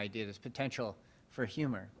souping idea, this potential for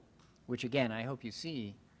humor, which again, I hope you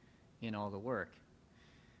see in all the work.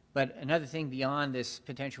 But another thing beyond this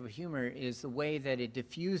potential for humor is the way that it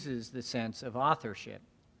diffuses the sense of authorship.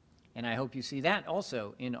 And I hope you see that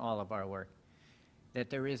also in all of our work, that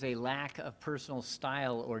there is a lack of personal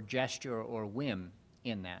style or gesture or whim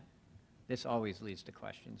in that. This always leads to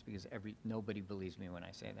questions because nobody believes me when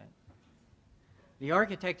I say that. The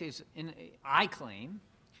architect is, I claim,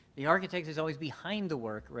 the architect is always behind the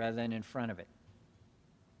work rather than in front of it.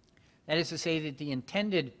 That is to say that the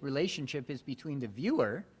intended relationship is between the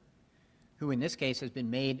viewer, who in this case has been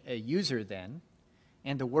made a user then,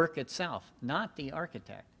 and the work itself, not the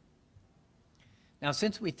architect. Now,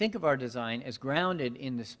 since we think of our design as grounded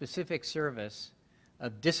in the specific service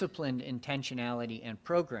of disciplined intentionality and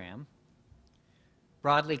program,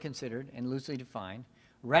 broadly considered and loosely defined,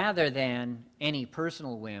 rather than any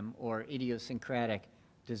personal whim or idiosyncratic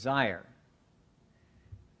desire.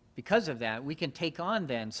 Because of that, we can take on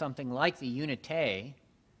then something like the Unité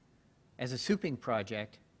as a souping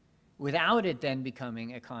project without it then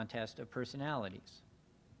becoming a contest of personalities.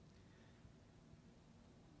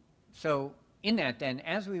 So in that then,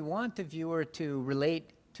 as we want the viewer to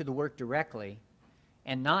relate to the work directly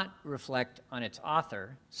and not reflect on its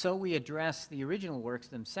author, so we address the original works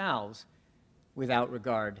themselves without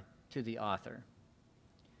regard to the author.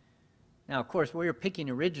 Now, of course, we're picking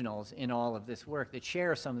originals in all of this work that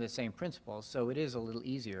share some of the same principles, so it is a little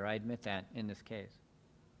easier, I admit that, in this case.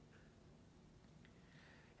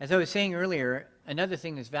 As I was saying earlier, another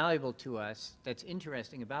thing that's valuable to us, that's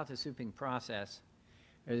interesting about the souping process,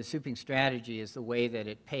 or the souping strategy, is the way that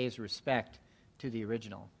it pays respect to the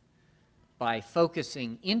original. By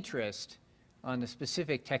focusing interest on the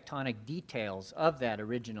specific tectonic details of that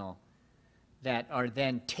original that are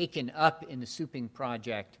then taken up in the souping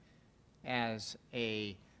project as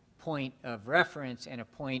a point of reference and a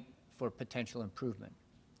point for potential improvement.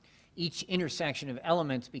 Each intersection of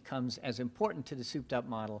elements becomes as important to the souped-up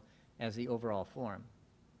model as the overall form.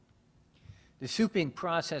 The souping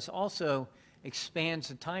process also expands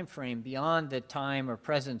the time frame beyond the time or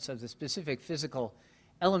presence of the specific physical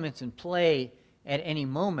elements in play at any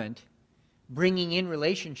moment, bringing in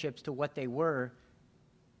relationships to what they were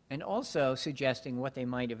and also suggesting what they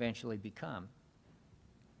might eventually become.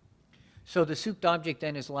 So the souped object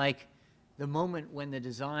then is like the moment when the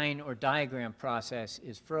design or diagram process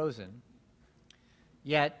is frozen,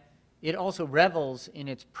 yet it also revels in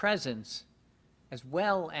its presence as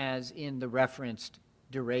well as in the referenced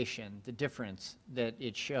duration, the difference that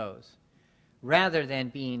it shows, rather than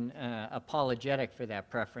being apologetic for that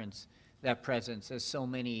preference, that presence, as so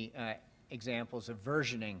many examples of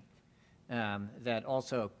versioning that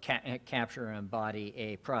also capture and embody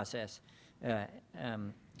a process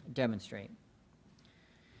demonstrate.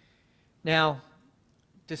 Now,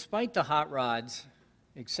 despite the hot rod's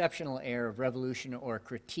exceptional air of revolution or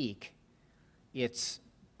critique, its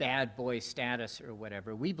bad boy status or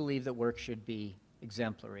whatever, we believe that work should be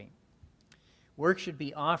exemplary. Work should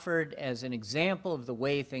be offered as an example of the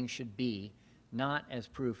way things should be, not as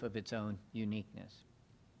proof of its own uniqueness.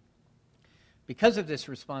 Because of this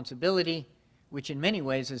responsibility, which in many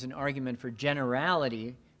ways is an argument for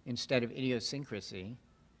generality instead of idiosyncrasy,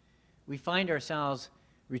 we find ourselves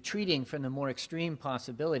retreating from the more extreme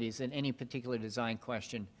possibilities that any particular design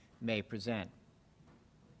question may present.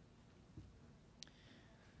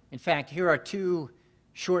 In fact, here are two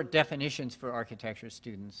short definitions for architecture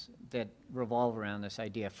students that revolve around this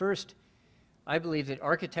idea. First, I believe that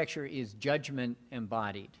architecture is judgment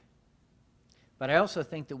embodied. But I also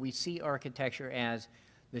think that we see architecture as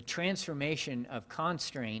the transformation of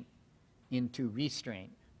constraint into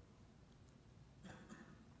restraint.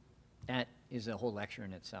 That is a whole lecture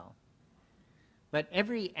in itself. But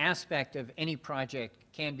every aspect of any project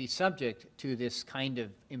can be subject to this kind of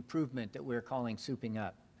improvement that we're calling souping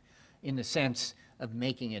up, in the sense of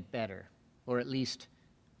making it better, or at least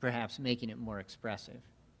perhaps making it more expressive.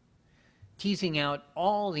 Teasing out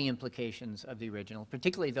all the implications of the original,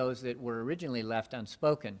 particularly those that were originally left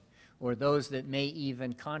unspoken, or those that may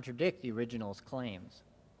even contradict the original's claims.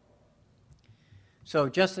 So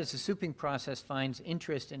just as the souping process finds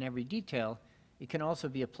interest in every detail, it can also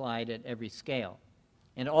be applied at every scale,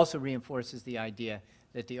 and also reinforces the idea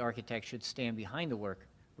that the architect should stand behind the work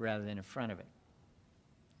rather than in front of it.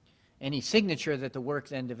 Any signature that the work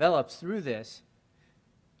then develops through this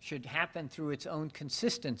should happen through its own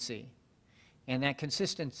consistency, and that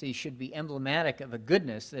consistency should be emblematic of a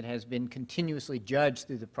goodness that has been continuously judged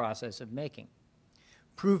through the process of making,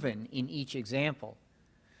 proven in each example,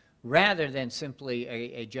 rather than simply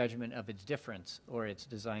a judgment of its difference or its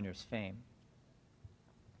designer's fame.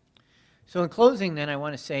 So in closing, then, I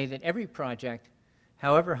want to say that every project,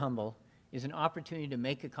 however humble, is an opportunity to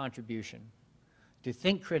make a contribution, to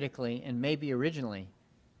think critically and maybe originally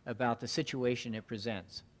about the situation it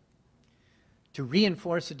presents, to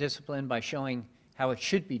reinforce a discipline by showing how it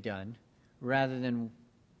should be done rather than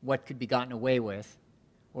what could be gotten away with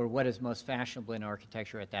or what is most fashionable in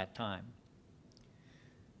architecture at that time.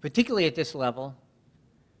 Particularly at this level,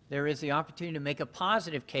 there is the opportunity to make a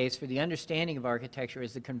positive case for the understanding of architecture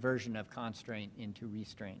as the conversion of constraint into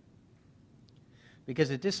restraint. Because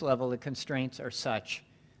at this level, the constraints are such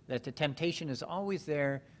that the temptation is always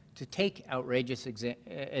there to take outrageous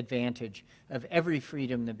advantage of every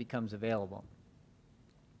freedom that becomes available.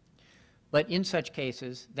 But in such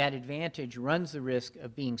cases, that advantage runs the risk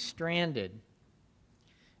of being stranded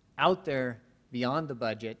out there beyond the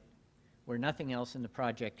budget where nothing else in the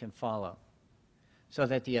project can follow, so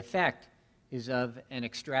that the effect is of an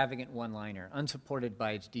extravagant one-liner, unsupported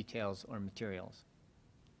by its details or materials.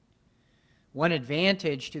 One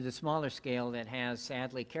advantage to the smaller scale that has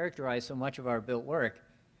sadly characterized so much of our built work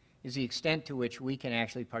is the extent to which we can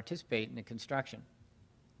actually participate in the construction.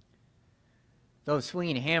 Though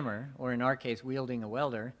swinging a hammer, or in our case, wielding a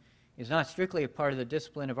welder, is not strictly a part of the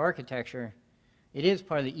discipline of architecture, it is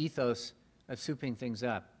part of the ethos of souping things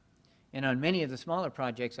up. And on many of the smaller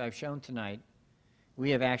projects I've shown tonight, we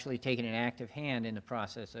have actually taken an active hand in the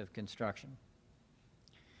process of construction.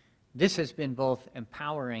 This has been both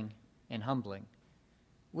empowering and humbling,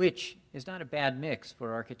 which is not a bad mix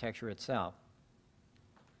for architecture itself.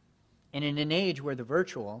 And in an age where the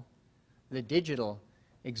virtual, the digital,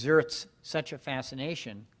 exerts such a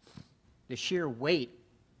fascination, the sheer weight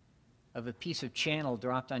of a piece of channel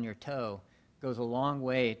dropped on your toe goes a long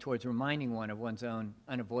way towards reminding one of one's own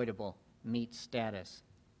unavoidable meat status,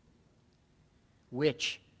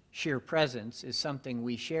 which sheer presence is something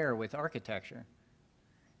we share with architecture.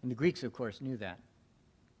 And the Greeks, of course, knew that.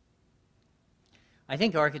 I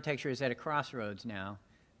think architecture is at a crossroads now,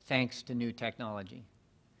 thanks to new technology.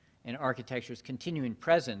 And architecture's continuing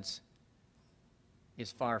presence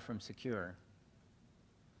is far from secure.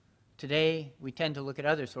 Today, we tend to look at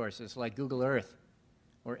other sources like Google Earth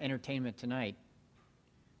or Entertainment Tonight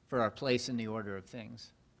for our place in the order of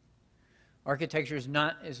things. Architecture is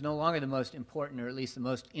no longer the most important, or at least the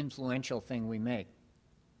most influential thing we make.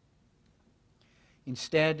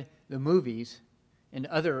 Instead, the movies and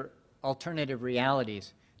other alternative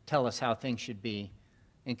realities tell us how things should be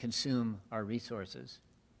and consume our resources.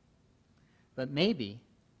 But maybe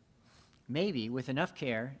with enough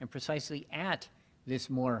care and precisely at this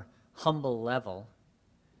more humble level,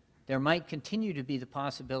 there might continue to be the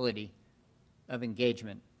possibility of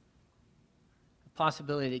engagement, a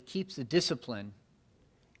possibility that keeps the discipline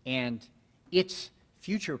and its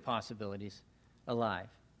future possibilities alive.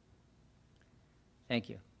 Thank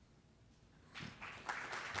you.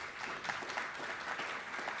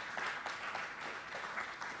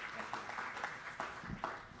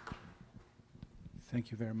 Thank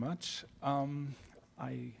you very much.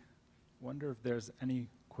 I wonder if there's any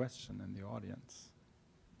question in the audience.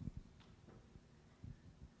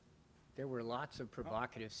 There were lots of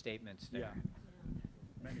provocative statements there. Yeah.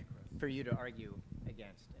 Many questions. For you to argue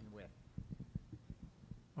against and with.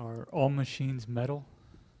 Are all machines metal?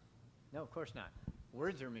 No, of course not.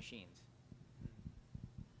 Words are machines.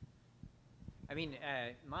 I mean,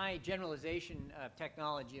 my generalization of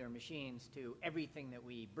technology or machines to everything that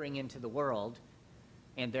we bring into the world,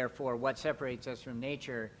 and therefore what separates us from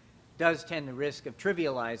nature, does tend the risk of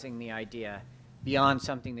trivializing the idea beyond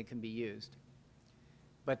something that can be used.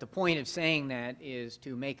 But the point of saying that is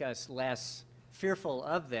to make us less fearful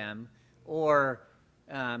of them or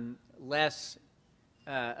less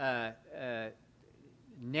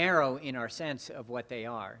narrow in our sense of what they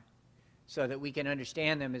are, so that we can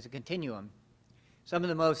understand them as a continuum. Some of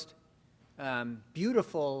the most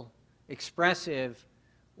beautiful, expressive,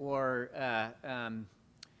 or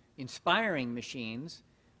inspiring machines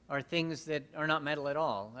are things that are not metal at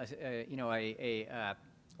all,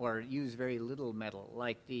 or use very little metal,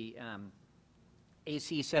 like the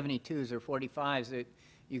AC-72s or 45s that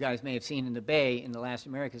you guys may have seen in the Bay in the last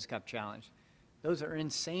America's Cup Challenge. Those are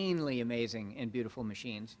insanely amazing and beautiful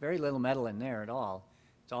machines. Very little metal in there at all.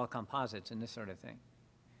 It's all composites and this sort of thing.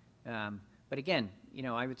 But again,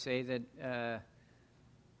 I would say that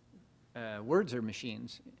words are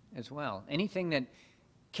machines as well. Anything that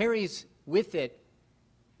carries with it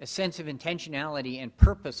a sense of intentionality and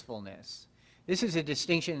purposefulness. This is a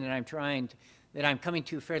distinction that I'm coming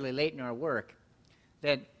to fairly late in our work,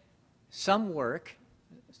 that some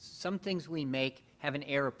things we make have an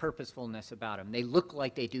air of purposefulness about them. They look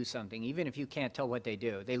like they do something, even if you can't tell what they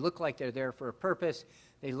do. They look like they're there for a purpose.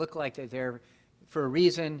 They look like they're there for a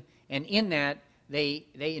reason. And in that, they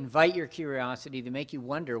invite your curiosity to make you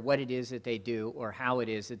wonder what it is that they do, or how it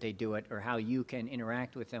is that they do it, or how you can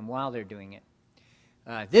interact with them while they're doing it.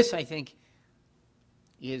 This, I think,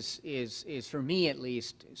 is for me at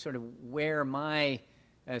least, sort of where my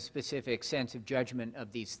specific sense of judgment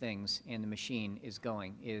of these things in the machine is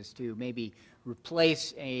going, is to maybe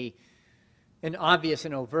replace an obvious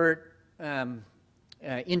and overt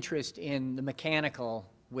interest in the mechanical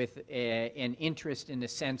with an interest in the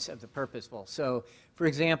sense of the purposeful. So, for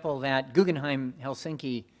example, that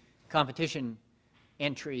Guggenheim-Helsinki competition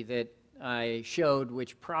entry that I showed,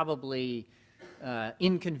 which probably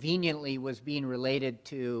inconveniently was being related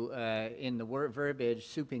to, in the verbiage,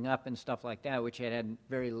 souping up and stuff like that, which it had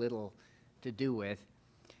very little to do with,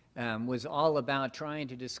 was all about trying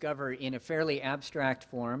to discover in a fairly abstract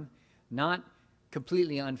form, not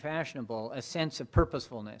completely unfashionable, a sense of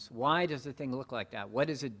purposefulness. Why does the thing look like that? What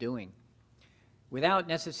is it doing? Without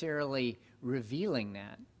necessarily revealing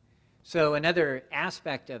that. So another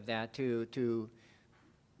aspect of that, to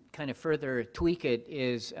kind of further tweak it,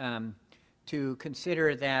 is to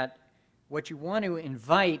consider that what you want to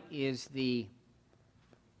invite is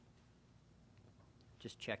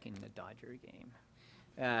just checking the Dodger game,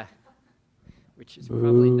 which is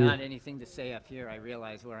probably not anything to say up here. I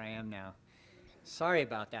realize where I am now. Sorry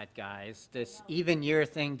about that, guys. This even year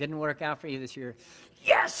thing didn't work out for you this year.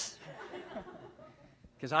 Yes!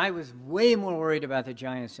 Because I was way more worried about the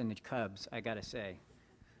Giants than the Cubs, I got to say.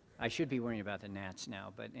 I should be worrying about the Nats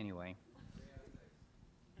now, but anyway.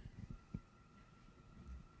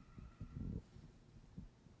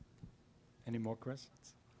 Any more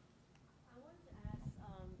questions? I wanted to ask,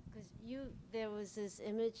 because there was this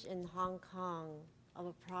image in Hong Kong of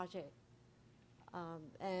a project,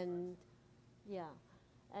 and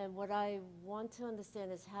what I want to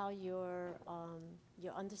understand is how your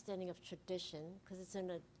understanding of tradition, because it's in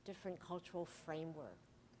a different cultural framework,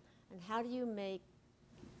 and how do you make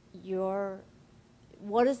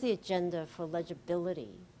what is the agenda for legibility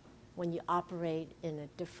when you operate in a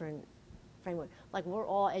different framework? Like, we're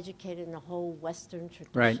all educated in a whole Western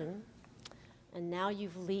tradition, Right. And now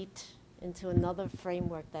you've leaped into another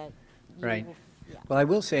framework that you Right. will, yeah. Well, I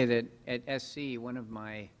will say that at SC, one of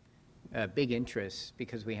my big interests,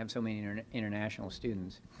 because we have so many international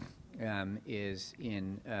students, is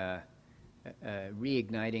in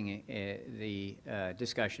reigniting the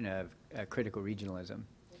discussion of critical regionalism,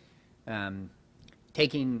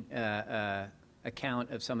 taking account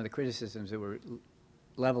of some of the criticisms that were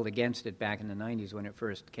leveled against it back in the 90s when it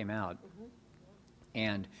first came out,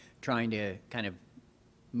 and trying to kind of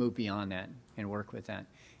move beyond that and work with that.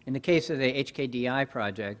 In the case of the HKDI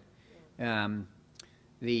project,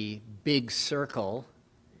 the big circle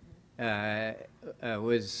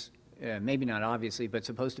was maybe not obviously, but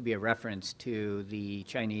supposed to be a reference to the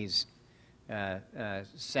Chinese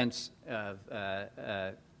sense of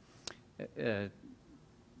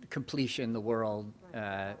completion, the world,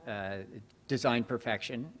 design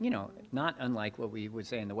perfection, not unlike what we would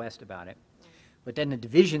say in the West about it. But then the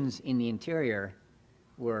divisions in the interior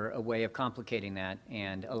were a way of complicating that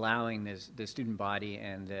and allowing the student body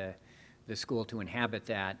and the school to inhabit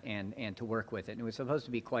that and to work with it. And it was supposed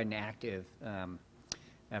to be quite an active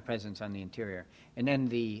presence on the interior. And then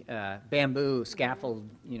the bamboo scaffold,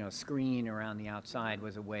 screen around the outside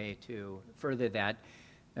was a way to further that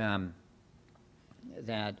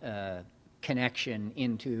connection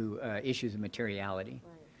into issues of materiality.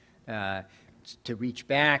 Right. To reach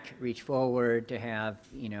back, reach forward, to have,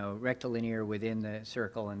 rectilinear within the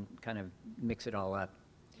circle and kind of mix it all up.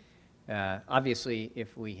 Obviously,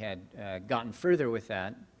 if we had gotten further with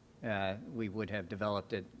that, we would have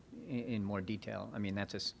developed it in more detail. I mean,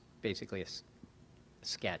 that's basically a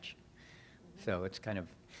sketch. So it's kind of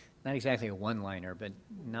not exactly a one-liner, but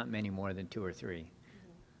not many more than 2 or 3.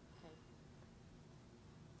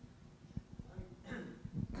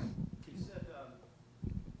 You said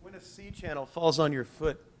when a sea channel falls on your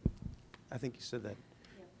foot, I think you said that.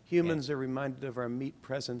 Yeah. Humans are reminded of our meat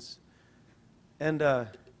presence. And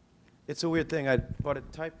it's a weird thing. I bought a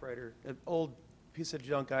typewriter, an old piece of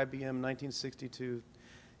junk IBM 1962.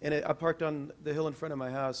 And I parked on the hill in front of my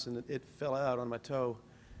house, and it fell out on my toe.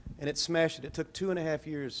 And it smashed it. It took 2.5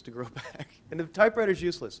 years to grow back. And the typewriter's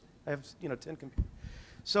useless. I have, 10 computers.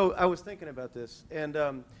 So I was thinking about this.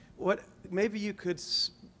 And what maybe you could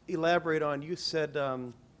elaborate on, you said,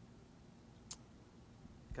 God,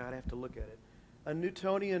 I have to look at it. A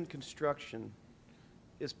Newtonian construction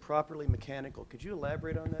is properly mechanical. Could you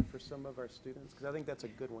elaborate on that for some of our students? Because I think that's a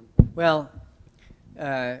good one. Well,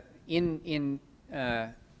 in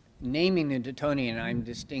naming the Newtonian, I'm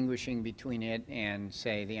distinguishing between it and,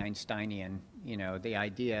 say, the Einsteinian. You know, the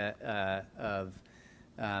idea of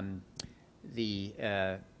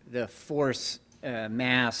the force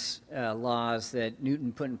mass laws that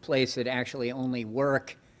Newton put in place that actually only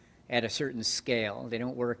work at a certain scale. They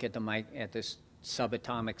don't work at this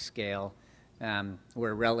subatomic scale,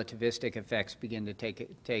 where relativistic effects begin to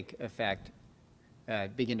take effect,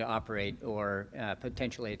 begin to operate, or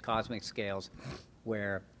potentially at cosmic scales,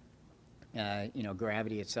 where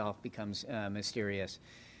gravity itself becomes mysterious.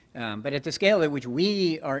 But at the scale at which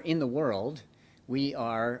we are in the world, we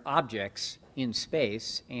are objects in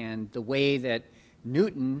space, and the way that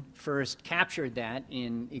Newton first captured that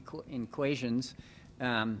in equations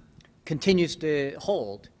continues to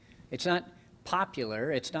hold. It's not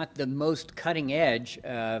popular, it's not the most cutting edge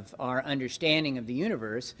of our understanding of the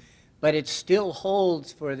universe, but it still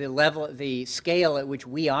holds for the scale at which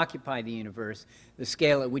we occupy the universe, the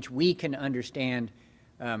scale at which we can understand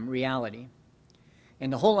reality.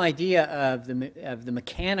 And the whole idea of the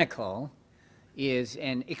mechanical is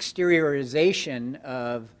an exteriorization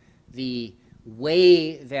of the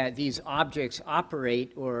way that these objects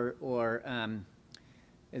operate, or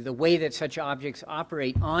the way that such objects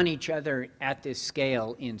operate on each other at this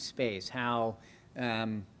scale in space. How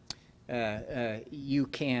you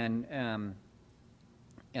can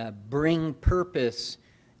bring purpose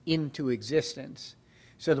into existence.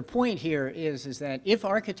 So the point here is that if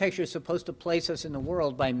architecture is supposed to place us in the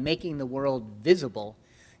world by making the world visible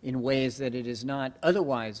in ways that it is not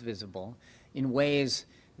otherwise visible, in ways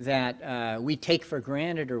that we take for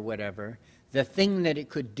granted or whatever, the thing that it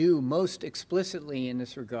could do most explicitly in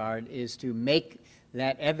this regard is to make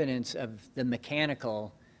that evidence of the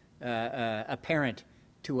mechanical apparent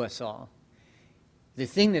to us all. The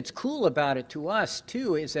thing that's cool about it to us,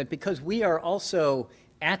 too, is that because we are also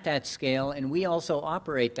at that scale and we also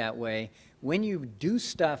operate that way, when you do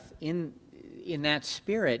stuff in that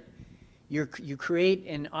spirit, you create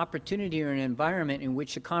an opportunity or an environment in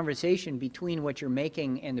which the conversation between what you're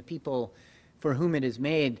making and the people for whom it is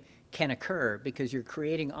made can occur, because you're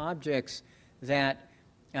creating objects that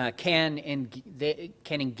can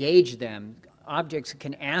engage them, objects that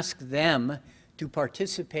can ask them to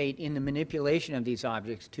participate in the manipulation of these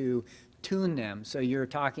objects, to tune them. So you're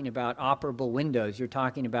talking about operable windows, you're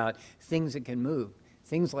talking about things that can move.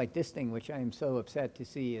 Things like this thing, which I am so upset to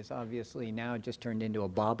see, is obviously now just turned into a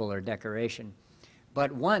bauble or decoration.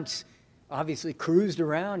 But once, obviously cruised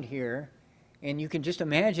around here, and you can just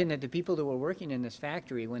imagine that the people that were working in this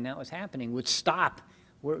factory when that was happening would stop,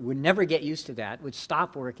 would never get used to that, would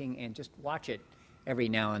stop working and just watch it every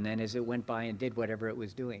now and then as it went by and did whatever it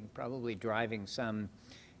was doing, probably driving some,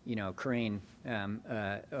 crane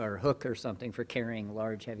or hook or something for carrying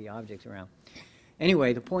large, heavy objects around.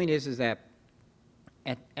 Anyway, the point is that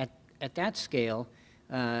at that scale,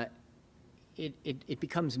 it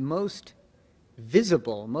becomes most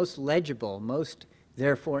visible, most legible, most,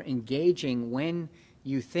 therefore, engaging when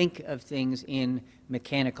you think of things in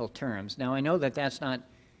mechanical terms. Now, I know that that's not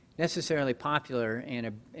necessarily popular,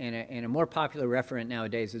 and a more popular referent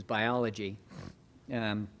nowadays is biology.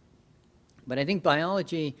 But I think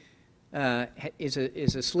biology is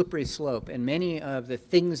a slippery slope, and many of the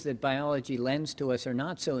things that biology lends to us are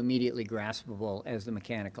not so immediately graspable as the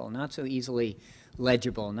mechanical, not so easily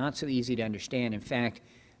legible, not so easy to understand. In fact,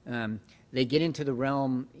 they get into the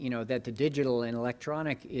realm, that the digital and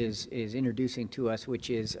electronic is introducing to us, which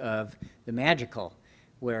is of the magical,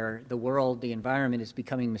 where the world, the environment is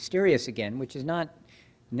becoming mysterious again, which is not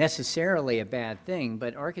necessarily a bad thing,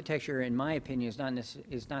 but architecture, in my opinion,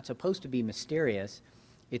 is not supposed to be mysterious.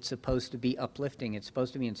 It's supposed to be uplifting, it's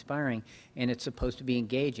supposed to be inspiring, and it's supposed to be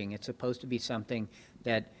engaging. It's supposed to be something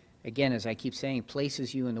that, again, as I keep saying,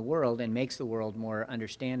 places you in the world and makes the world more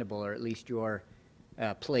understandable, or at least your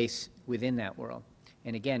place within that world.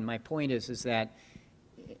 And again, my point is that,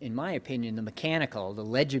 in my opinion, the mechanical, the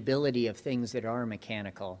legibility of things that are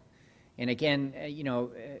mechanical, and again,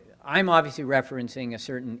 I'm obviously referencing a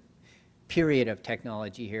certain period of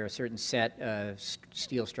technology here, a certain set of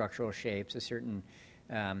steel structural shapes, a certain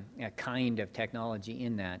kind of technology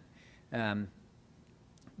in that,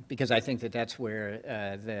 because I think that that's where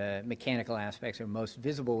the mechanical aspects are most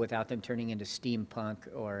visible without them turning into steampunk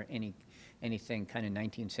or anything kind of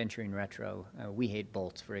 19th century and retro. We hate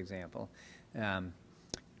bolts, for example.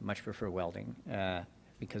 Much prefer welding,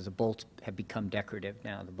 because the bolts have become decorative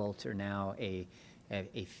now. The bolts are now a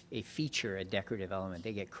feature, a decorative element.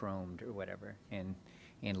 They get chromed or whatever and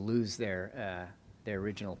lose their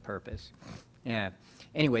original purpose.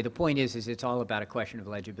 Anyway, the point is it's all about a question of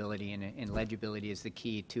legibility, and legibility is the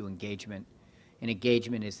key to engagement and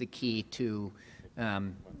engagement is the key to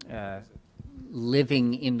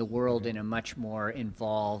living in the world in a much more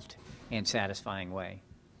involved and satisfying way.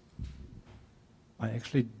 I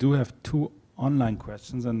actually do have 2 online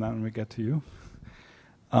questions, and then we get to you.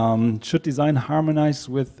 Should design harmonize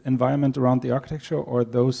with environment around the architecture, or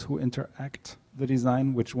those who interact the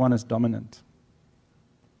design? Which one is dominant?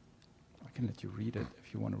 I can let you read it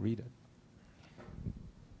if you want to read it.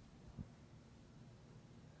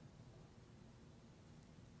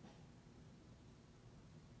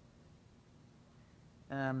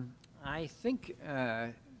 I think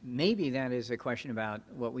maybe that is a question about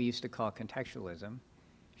what we used to call contextualism.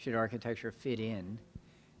 Should architecture fit in?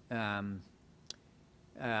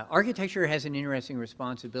 Architecture has an interesting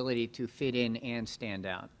responsibility to fit in and stand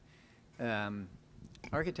out.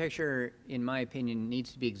 Architecture, in my opinion,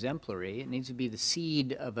 needs to be exemplary. It needs to be the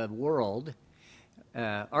seed of a world.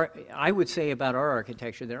 I would say about our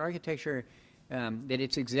architecture that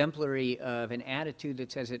it's exemplary of an attitude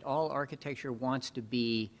that says that all architecture wants to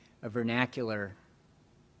be a vernacular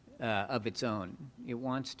of its own. It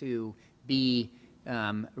wants to be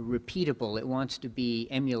repeatable. It wants to be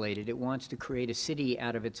emulated. It wants to create a city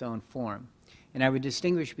out of its own form. And I would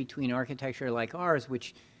distinguish between architecture like ours,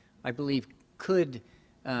 which I believe could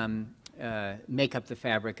make up the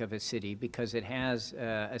fabric of a city because it has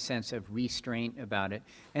a sense of restraint about it,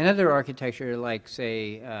 and other architecture like,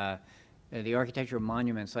 say, the architecture of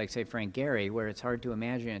monuments like, say, Frank Gehry, where it's hard to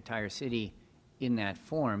imagine an entire city in that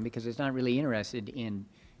form because it's not really interested in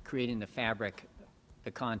creating the fabric,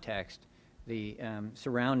 the context, the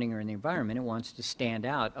surrounding or in the environment. It wants to stand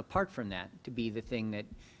out apart from that, to be the thing that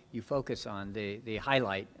you focus on, the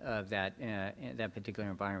highlight of that, that particular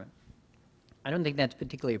environment. I don't think that's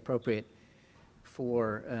particularly appropriate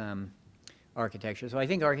for architecture. So I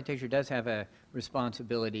think architecture does have a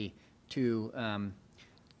responsibility to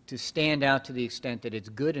stand out to the extent that it's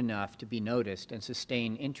good enough to be noticed and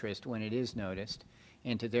sustain interest when it is noticed,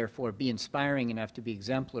 and to therefore be inspiring enough to be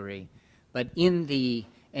exemplary. But in the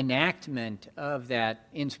enactment of that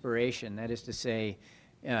inspiration, that is to say,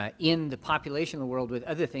 in the population of the world with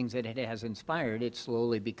other things that it has inspired, it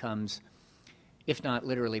slowly becomes, if not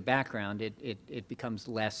literally background, it becomes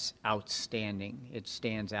less outstanding. It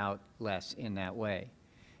stands out less in that way.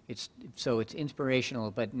 So it's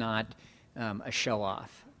inspirational, but not a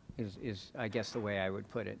show-off, is I guess the way I would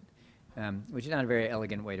put it, which is not a very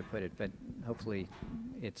elegant way to put it, but hopefully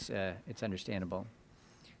it's understandable.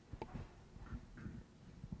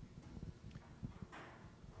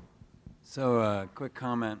 So a quick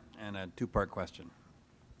comment and a 2-part question.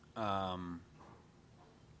 The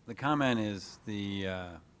comment is if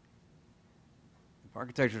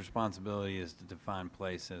architecture's responsibility is to define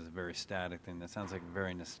place as a very static thing, that sounds like a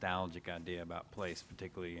very nostalgic idea about place,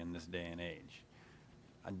 particularly in this day and age.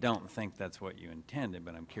 I don't think that's what you intended,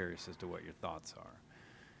 but I'm curious as to what your thoughts are.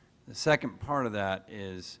 The second part of that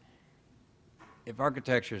is, if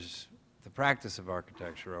the practice of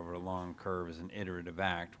architecture over a long curve is an iterative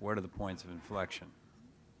act, what are the points of inflection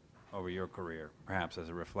over your career, perhaps as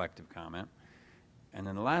a reflective comment? And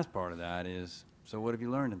then the last part of that is, so what have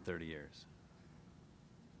you learned in 30 years?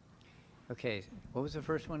 Okay, what was the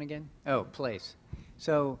first one again? Oh, place.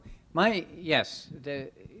 So yes,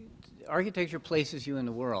 the architecture places you in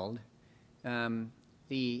the world.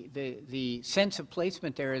 The sense of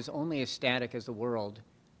placement there is only as static as the world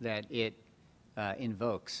that it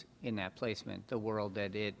invokes in that placement, the world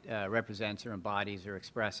that it represents or embodies or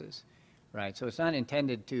expresses, right? So it's not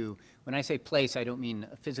intended to, when I say place, I don't mean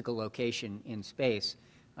a physical location in space.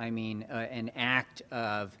 I mean an act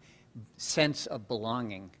of sense of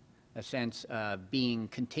belonging, a sense of being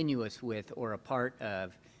continuous with or a part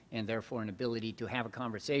of, and therefore an ability to have a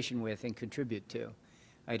conversation with and contribute to.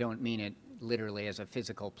 I don't mean it literally as a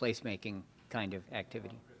physical placemaking kind of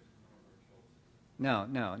activity. No.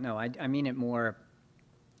 I mean it more,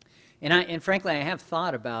 and frankly, I have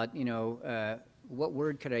thought about, what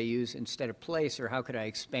word could I use instead of place, or how could I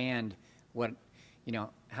expand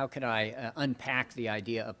how could I unpack the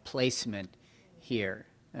idea of placement here?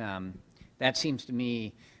 That seems to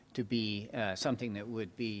me to be something that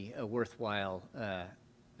would be a worthwhile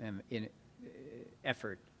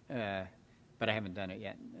effort, but I haven't done it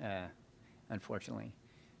yet, unfortunately.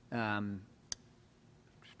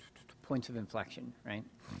 Points of inflection, right?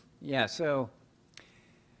 Yeah, so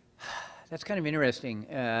that's kind of interesting.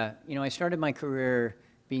 I started my career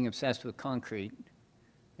being obsessed with concrete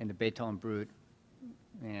and the Béton Brut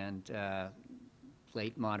and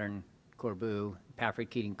late modern Corbu, Patrick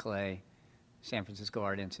Keating Clay, San Francisco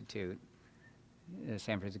Art Institute, the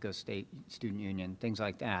San Francisco State Student Union, things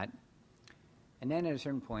like that. And then at a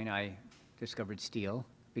certain point, I discovered steel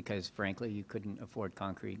because frankly you couldn't afford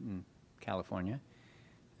concrete in California.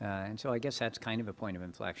 And so I guess that's kind of a point of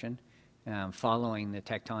inflection, following the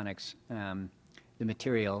tectonics, the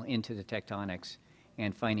material into the tectonics,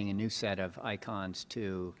 and finding a new set of icons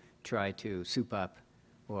to try to soup up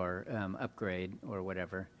or upgrade or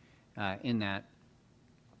whatever in that.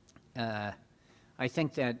 I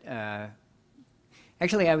think that,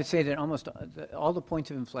 actually I would say that almost all the points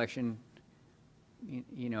of inflection,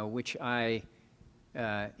 you know, which I,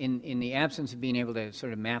 in the absence of being able to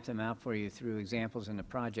sort of map them out for you through examples in the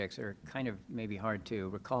projects, are kind of maybe hard to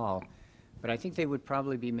recall, but I think they would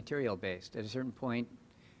probably be material-based. At a certain point,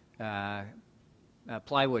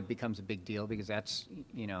 plywood becomes a big deal because that's,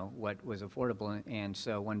 you know, what was affordable, and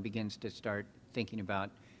so one begins to start thinking about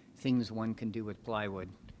things one can do with plywood,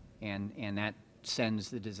 and that sends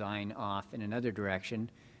the design off in another direction.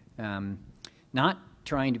 Not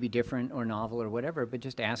trying to be different or novel or whatever, but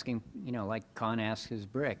just asking, you know, like Kahn asks his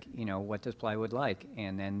brick, you know, what does plywood like?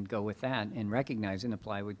 And then go with that, and recognizing the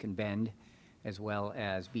plywood can bend as well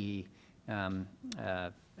as be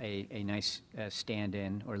a nice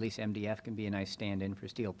stand-in, or at least MDF can be a nice stand-in for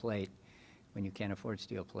steel plate when you can't afford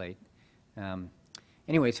steel plate.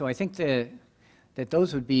 Anyway, so I think that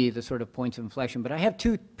those would be the sort of points of inflection. But I have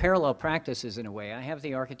two parallel practices in a way. I have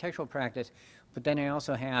the architectural practice, but then I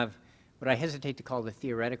also have what I hesitate to call the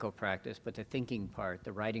theoretical practice, but the thinking part,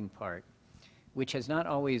 the writing part, which has not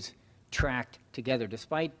always tracked together,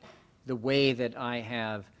 despite the way that I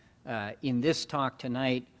have, in this talk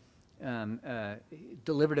tonight,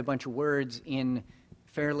 delivered a bunch of words in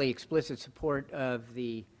fairly explicit support of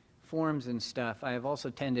the forms and stuff. I have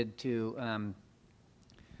also tended to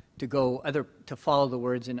follow the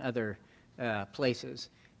words in other places,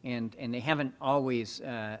 and they haven't always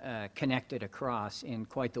connected across in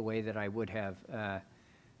quite the way that I would have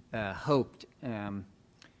hoped.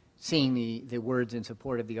 Seeing the words in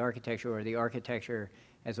support of the architecture, or the architecture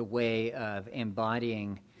as a way of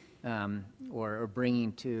embodying or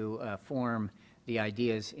bringing to form the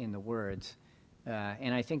ideas in the words.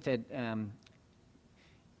 And I think that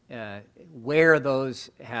where those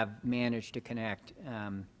have managed to connect,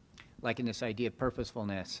 like in this idea of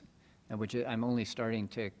purposefulness, which I'm only starting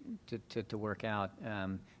to work out,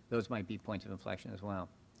 those might be points of inflection as well.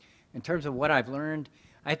 In terms of what I've learned,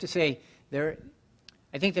 I have to say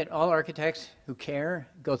I think that all architects who care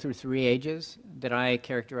go through 3 ages that I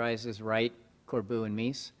characterize as Wright, Corbu, and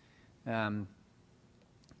Mies.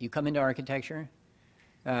 You come into architecture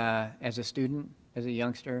as a student, as a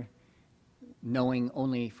youngster, knowing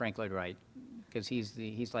only Frank Lloyd Wright, because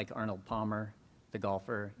he's like Arnold Palmer, the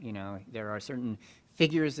golfer. You know, there are certain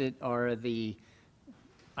figures that are the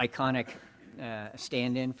iconic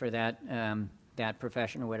stand-in for that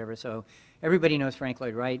profession or whatever. So everybody knows Frank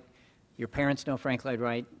Lloyd Wright. Your parents know Frank Lloyd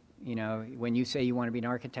Wright. You know, when you say you want to be an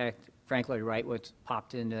architect, Frank Lloyd Wright, what's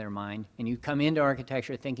popped into their mind. And you come into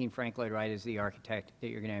architecture thinking Frank Lloyd Wright is the architect that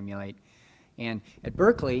you're going to emulate. And at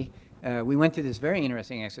Berkeley, we went through this very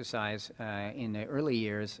interesting exercise in the early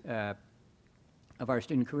years of our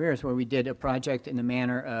student careers, where we did a project in the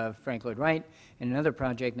manner of Frank Lloyd Wright and another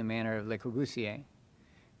project in the manner of Le Corbusier,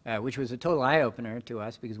 which was a total eye-opener to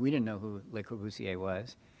us because we didn't know who Le Corbusier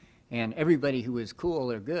was. And everybody who was cool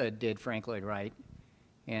or good did Frank Lloyd Wright,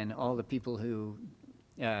 and all the people who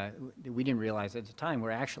we didn't realize at the time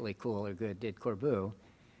were actually cool or good did Corbu.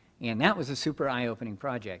 And that was a super eye-opening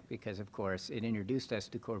project because, of course, it introduced us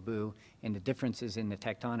to Corbu and the differences in the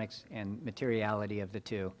tectonics and materiality of the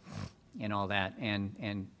two and all that,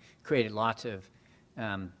 and created lots of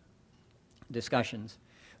discussions.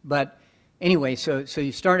 But anyway, so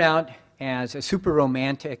you start out as a super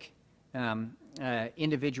romantic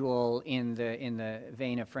individual in the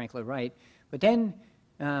vein of Frank Lloyd Wright, but then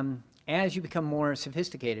as you become more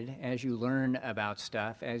sophisticated, as you learn about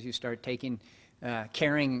stuff, as you start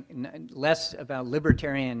caring less about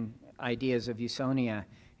libertarian ideas of Usonia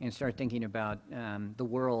and start thinking about the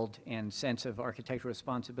world and sense of architectural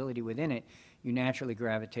responsibility within it, you naturally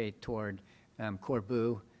gravitate toward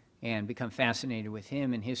Corbu and become fascinated with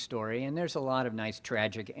him and his story. And there's a lot of nice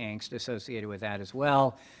tragic angst associated with that as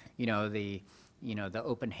well. You know, the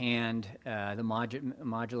open hand, the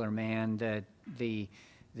modular man, the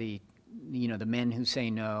men who say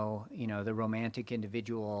no, the romantic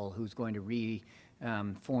individual who's going to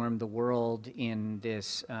reform the world in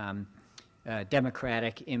this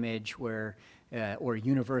democratic image or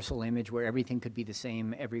universal image where everything could be the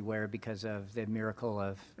same everywhere because of the miracle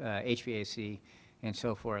of HVAC and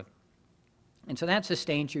so forth. And so that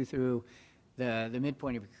sustains you through the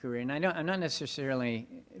midpoint of your career. And I'm not necessarily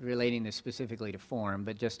relating this specifically to form,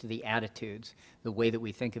 but just to the attitudes, the way that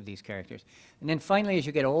we think of these characters. And then finally, as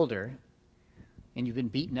you get older, and you've been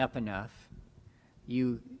beaten up enough,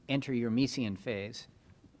 you enter your Mesian phase.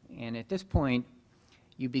 And at this point,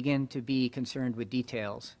 you begin to be concerned with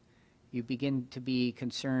details. You begin to be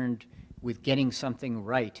concerned with getting something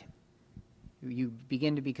right. You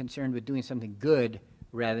begin to be concerned with doing something good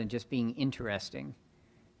rather than just being interesting.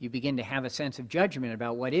 You begin to have a sense of judgment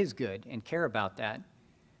about what is good and care about that.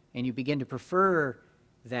 And you begin to prefer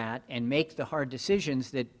that and make the hard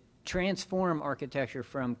decisions that transform architecture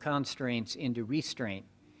from constraints into restraint,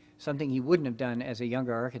 something you wouldn't have done as a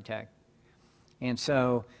younger architect. And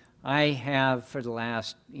so I have, for the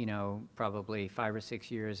last, probably 5 or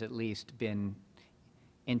 6 years at least, been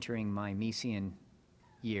entering my Mesian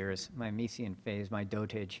years, my Mesian phase, my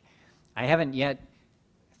dotage. I haven't yet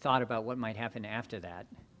thought about what might happen after that.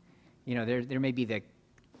 There may be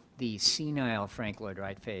the senile Frank Lloyd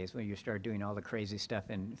Wright phase where you start doing all the crazy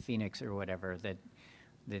stuff in Phoenix or whatever that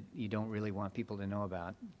you don't really want people to know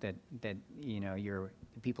about, that the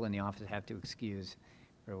people in the office have to excuse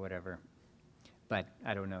or whatever. But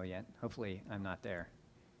I don't know yet. Hopefully I'm not there.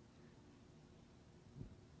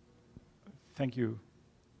 Thank you.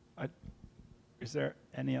 Is there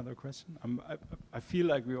any other question? I feel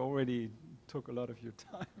like we already took a lot of your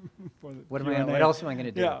time for the What Q&A. what else am I going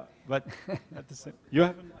to do? Yeah, but at the same,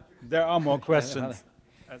 there are more questions,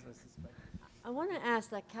 as I suspect. I want to ask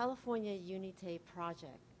that California Unite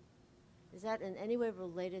project, is that in any way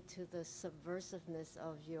related to the subversiveness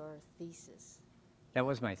of your thesis? That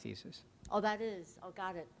was my thesis. Oh, that is. Oh,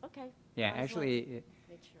 got it. Okay. Yeah, I just wanted actually, to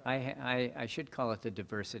make sure. I should call it the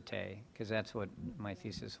diversité, because that's what my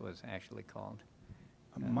thesis was actually called.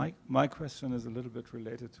 My question is a little bit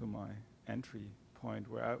related to my entry point,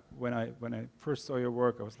 where when I first saw your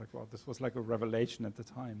work, I was like, wow, this was like a revelation at the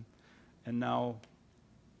time, and now,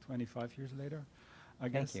 25 years later, I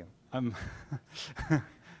guess. Thank you. I'm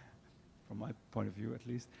from my point of view, at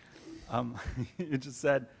least. You just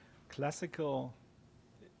said classical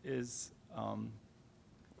is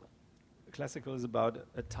about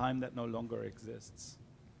a time that no longer exists.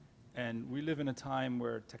 And we live in a time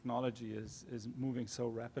where technology is moving so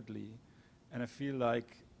rapidly, and I feel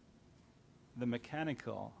like the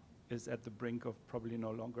mechanical is at the brink of probably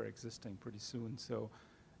no longer existing pretty soon. So,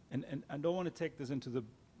 and I don't want to take this into the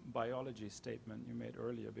biology statement you made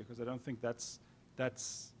earlier, because I don't think that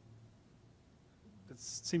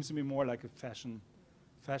seems to me more like a fashion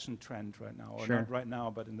trend right now, or Sure. not right now,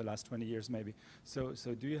 but in the last 20 years maybe. So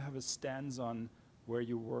do you have a stance on where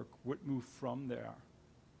your work would move from there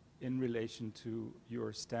in relation to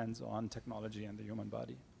your stance on technology and the human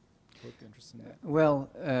body? I would be interested in that. Well,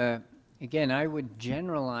 again, I would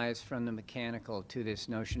generalize from the mechanical to this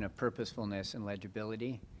notion of purposefulness and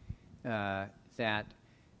legibility, that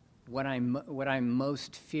what I'm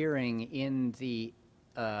most fearing in the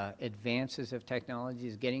advances of technology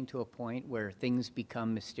is getting to a point where things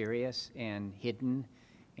become mysterious and hidden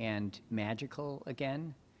and magical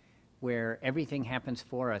again, where everything happens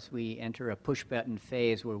for us. We enter a push-button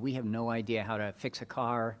phase where we have no idea how to fix a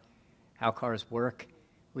car, how cars work.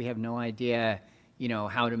 We have no idea,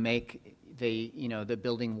 how to make the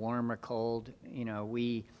building warm or cold.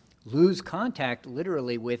 We lose contact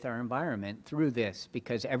literally with our environment through this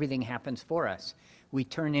because everything happens for us. We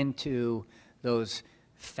turn into those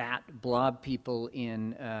fat blob people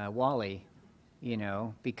in WALL-E,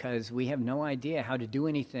 because we have no idea how to do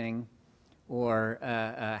anything or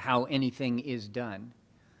how anything is done.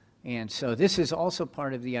 And so this is also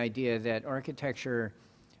part of the idea that architecture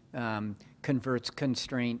converts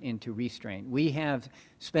constraint into restraint. We have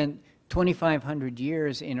spent 2,500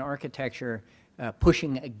 years in architecture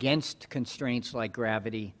pushing against constraints like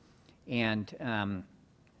gravity and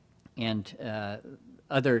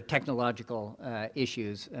other technological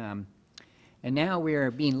issues. And now we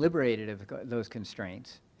are being liberated of those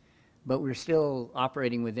constraints, but we're still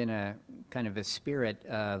operating within a kind of a spirit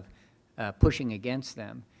of pushing against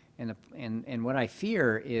them. And what I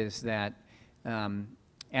fear is that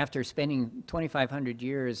after spending 2,500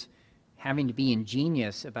 years having to be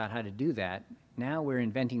ingenious about how to do that, now we're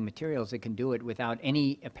inventing materials that can do it without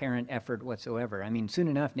any apparent effort whatsoever. I mean, soon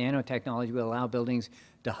enough, nanotechnology will allow buildings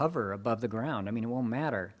to hover above the ground. I mean, it won't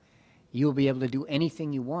matter. You'll be able to do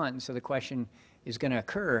anything you want, and so the question is going to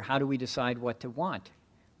occur, how do we decide what to want,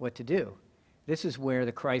 what to do? This is where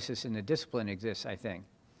the crisis in the discipline exists, I think.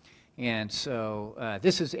 And so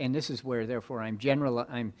this is where, therefore, I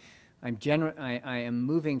am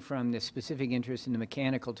moving from the specific interest in the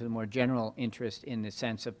mechanical to the more general interest in the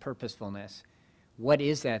sense of purposefulness. What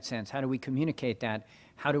is that sense? How do we communicate that?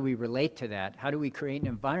 How do we relate to that? How do we create an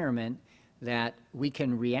environment that we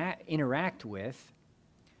can interact with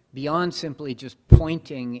beyond simply just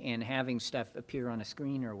pointing and having stuff appear on a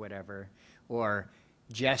screen or whatever, or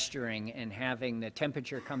gesturing and having the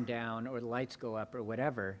temperature come down or the lights go up or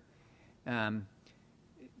whatever,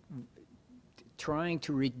 trying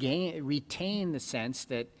to retain the sense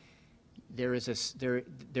that there's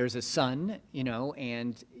a sun, you know,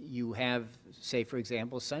 and you have, say, for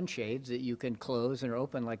example, sunshades that you can close and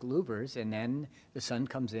open like louvers, and then the sun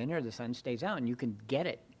comes in or the sun stays out, and you can get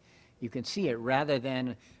it. You can see it, rather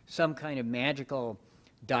than some kind of magical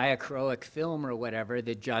diachroic film or whatever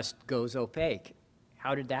that just goes opaque.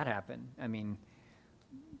 How did that happen? I mean,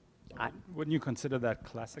 Wouldn't you consider that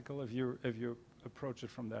classical if you approach it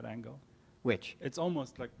from that angle? which? It's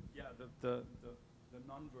almost like, yeah, the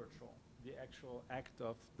non-virtual, the actual act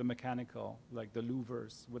of the mechanical, like the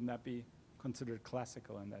louvers. Wouldn't that be considered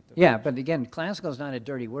classical in that definition? Yeah, but again, classical is not a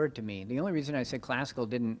dirty word to me. The only reason I said classical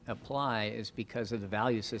didn't apply is because of the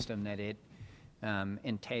value system that it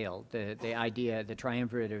entailed. The idea, the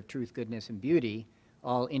triumvirate of truth, goodness, and beauty,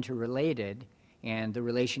 all interrelated, and the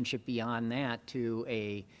relationship beyond that to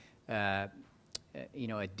a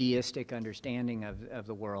deistic understanding of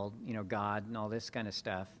the world, you know, God and all this kind of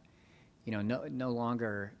stuff, you know, no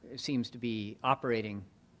longer seems to be operating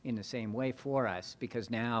in the same way for us, because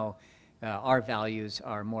now our values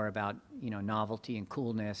are more about, you know, novelty and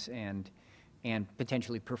coolness and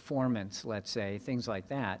potentially performance, let's say, things like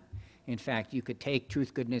that. In fact, you could take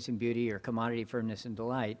truth, goodness, and beauty, or commodity, firmness, and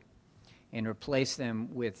delight, and replace them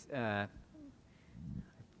with, I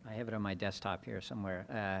have it on my desktop here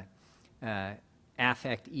somewhere,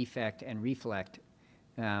 affect, effect, and reflect,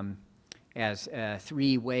 as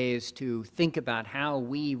three ways to think about how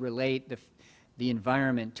we relate the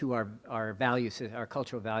environment to our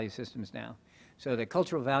cultural value systems now. So the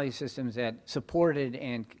cultural value systems that supported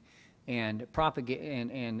and propagate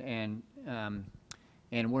and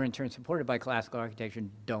were in turn supported by classical architecture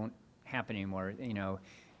don't happen anymore. You know,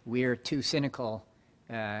 we're too cynical.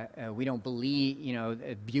 We don't believe, you know,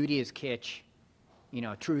 beauty is kitsch, you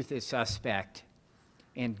know, truth is suspect,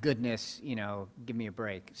 and goodness, you know, give me a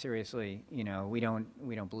break. Seriously, you know, we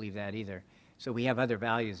don't believe that either. So we have other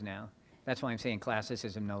values now. That's why I'm saying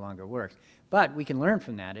classicism no longer works. But we can learn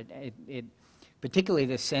from that. It particularly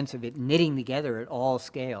this sense of it knitting together at all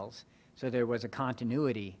scales. So there was a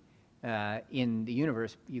continuity in the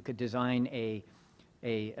universe. You could design a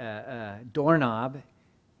doorknob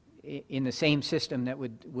in the same system that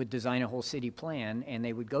would design a whole city plan, and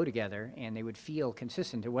they would go together and they would feel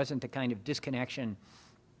consistent. There wasn't the kind of disconnection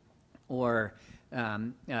or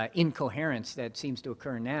incoherence that seems to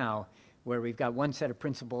occur now, where we've got one set of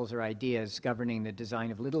principles or ideas governing the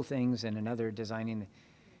design of little things and another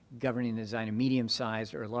governing the design of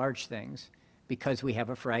medium-sized or large things, because we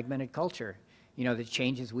have a fragmented culture, you know, that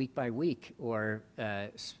changes week by week, or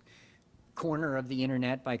corner of the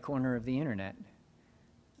internet by corner of the internet.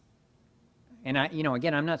 And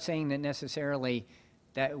again, I'm not saying that necessarily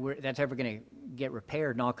that's ever going to get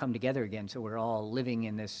repaired and all come together again, so we're all living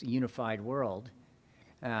in this unified world.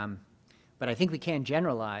 But I think we can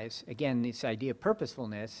generalize, again, this idea of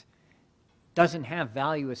purposefulness doesn't have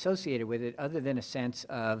value associated with it other than a sense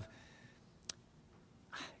of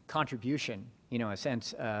contribution, you know, a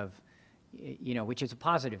sense of, you know, which is a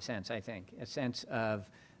positive sense, I think, a sense of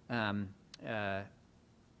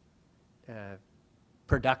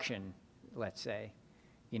production, let's say,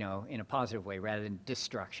 you know, in a positive way rather than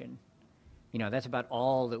destruction. You know, that's about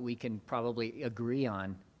all that we can probably agree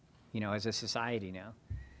on, you know, as a society now.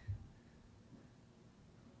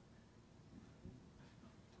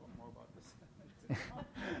 Talk more about this.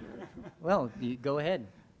 Well, go ahead.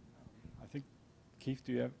 I think, Keith,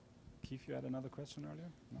 you had another question earlier?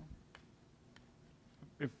 No?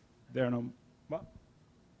 If there are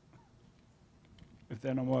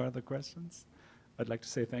no more other questions, I'd like to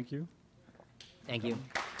say thank you. Thank you.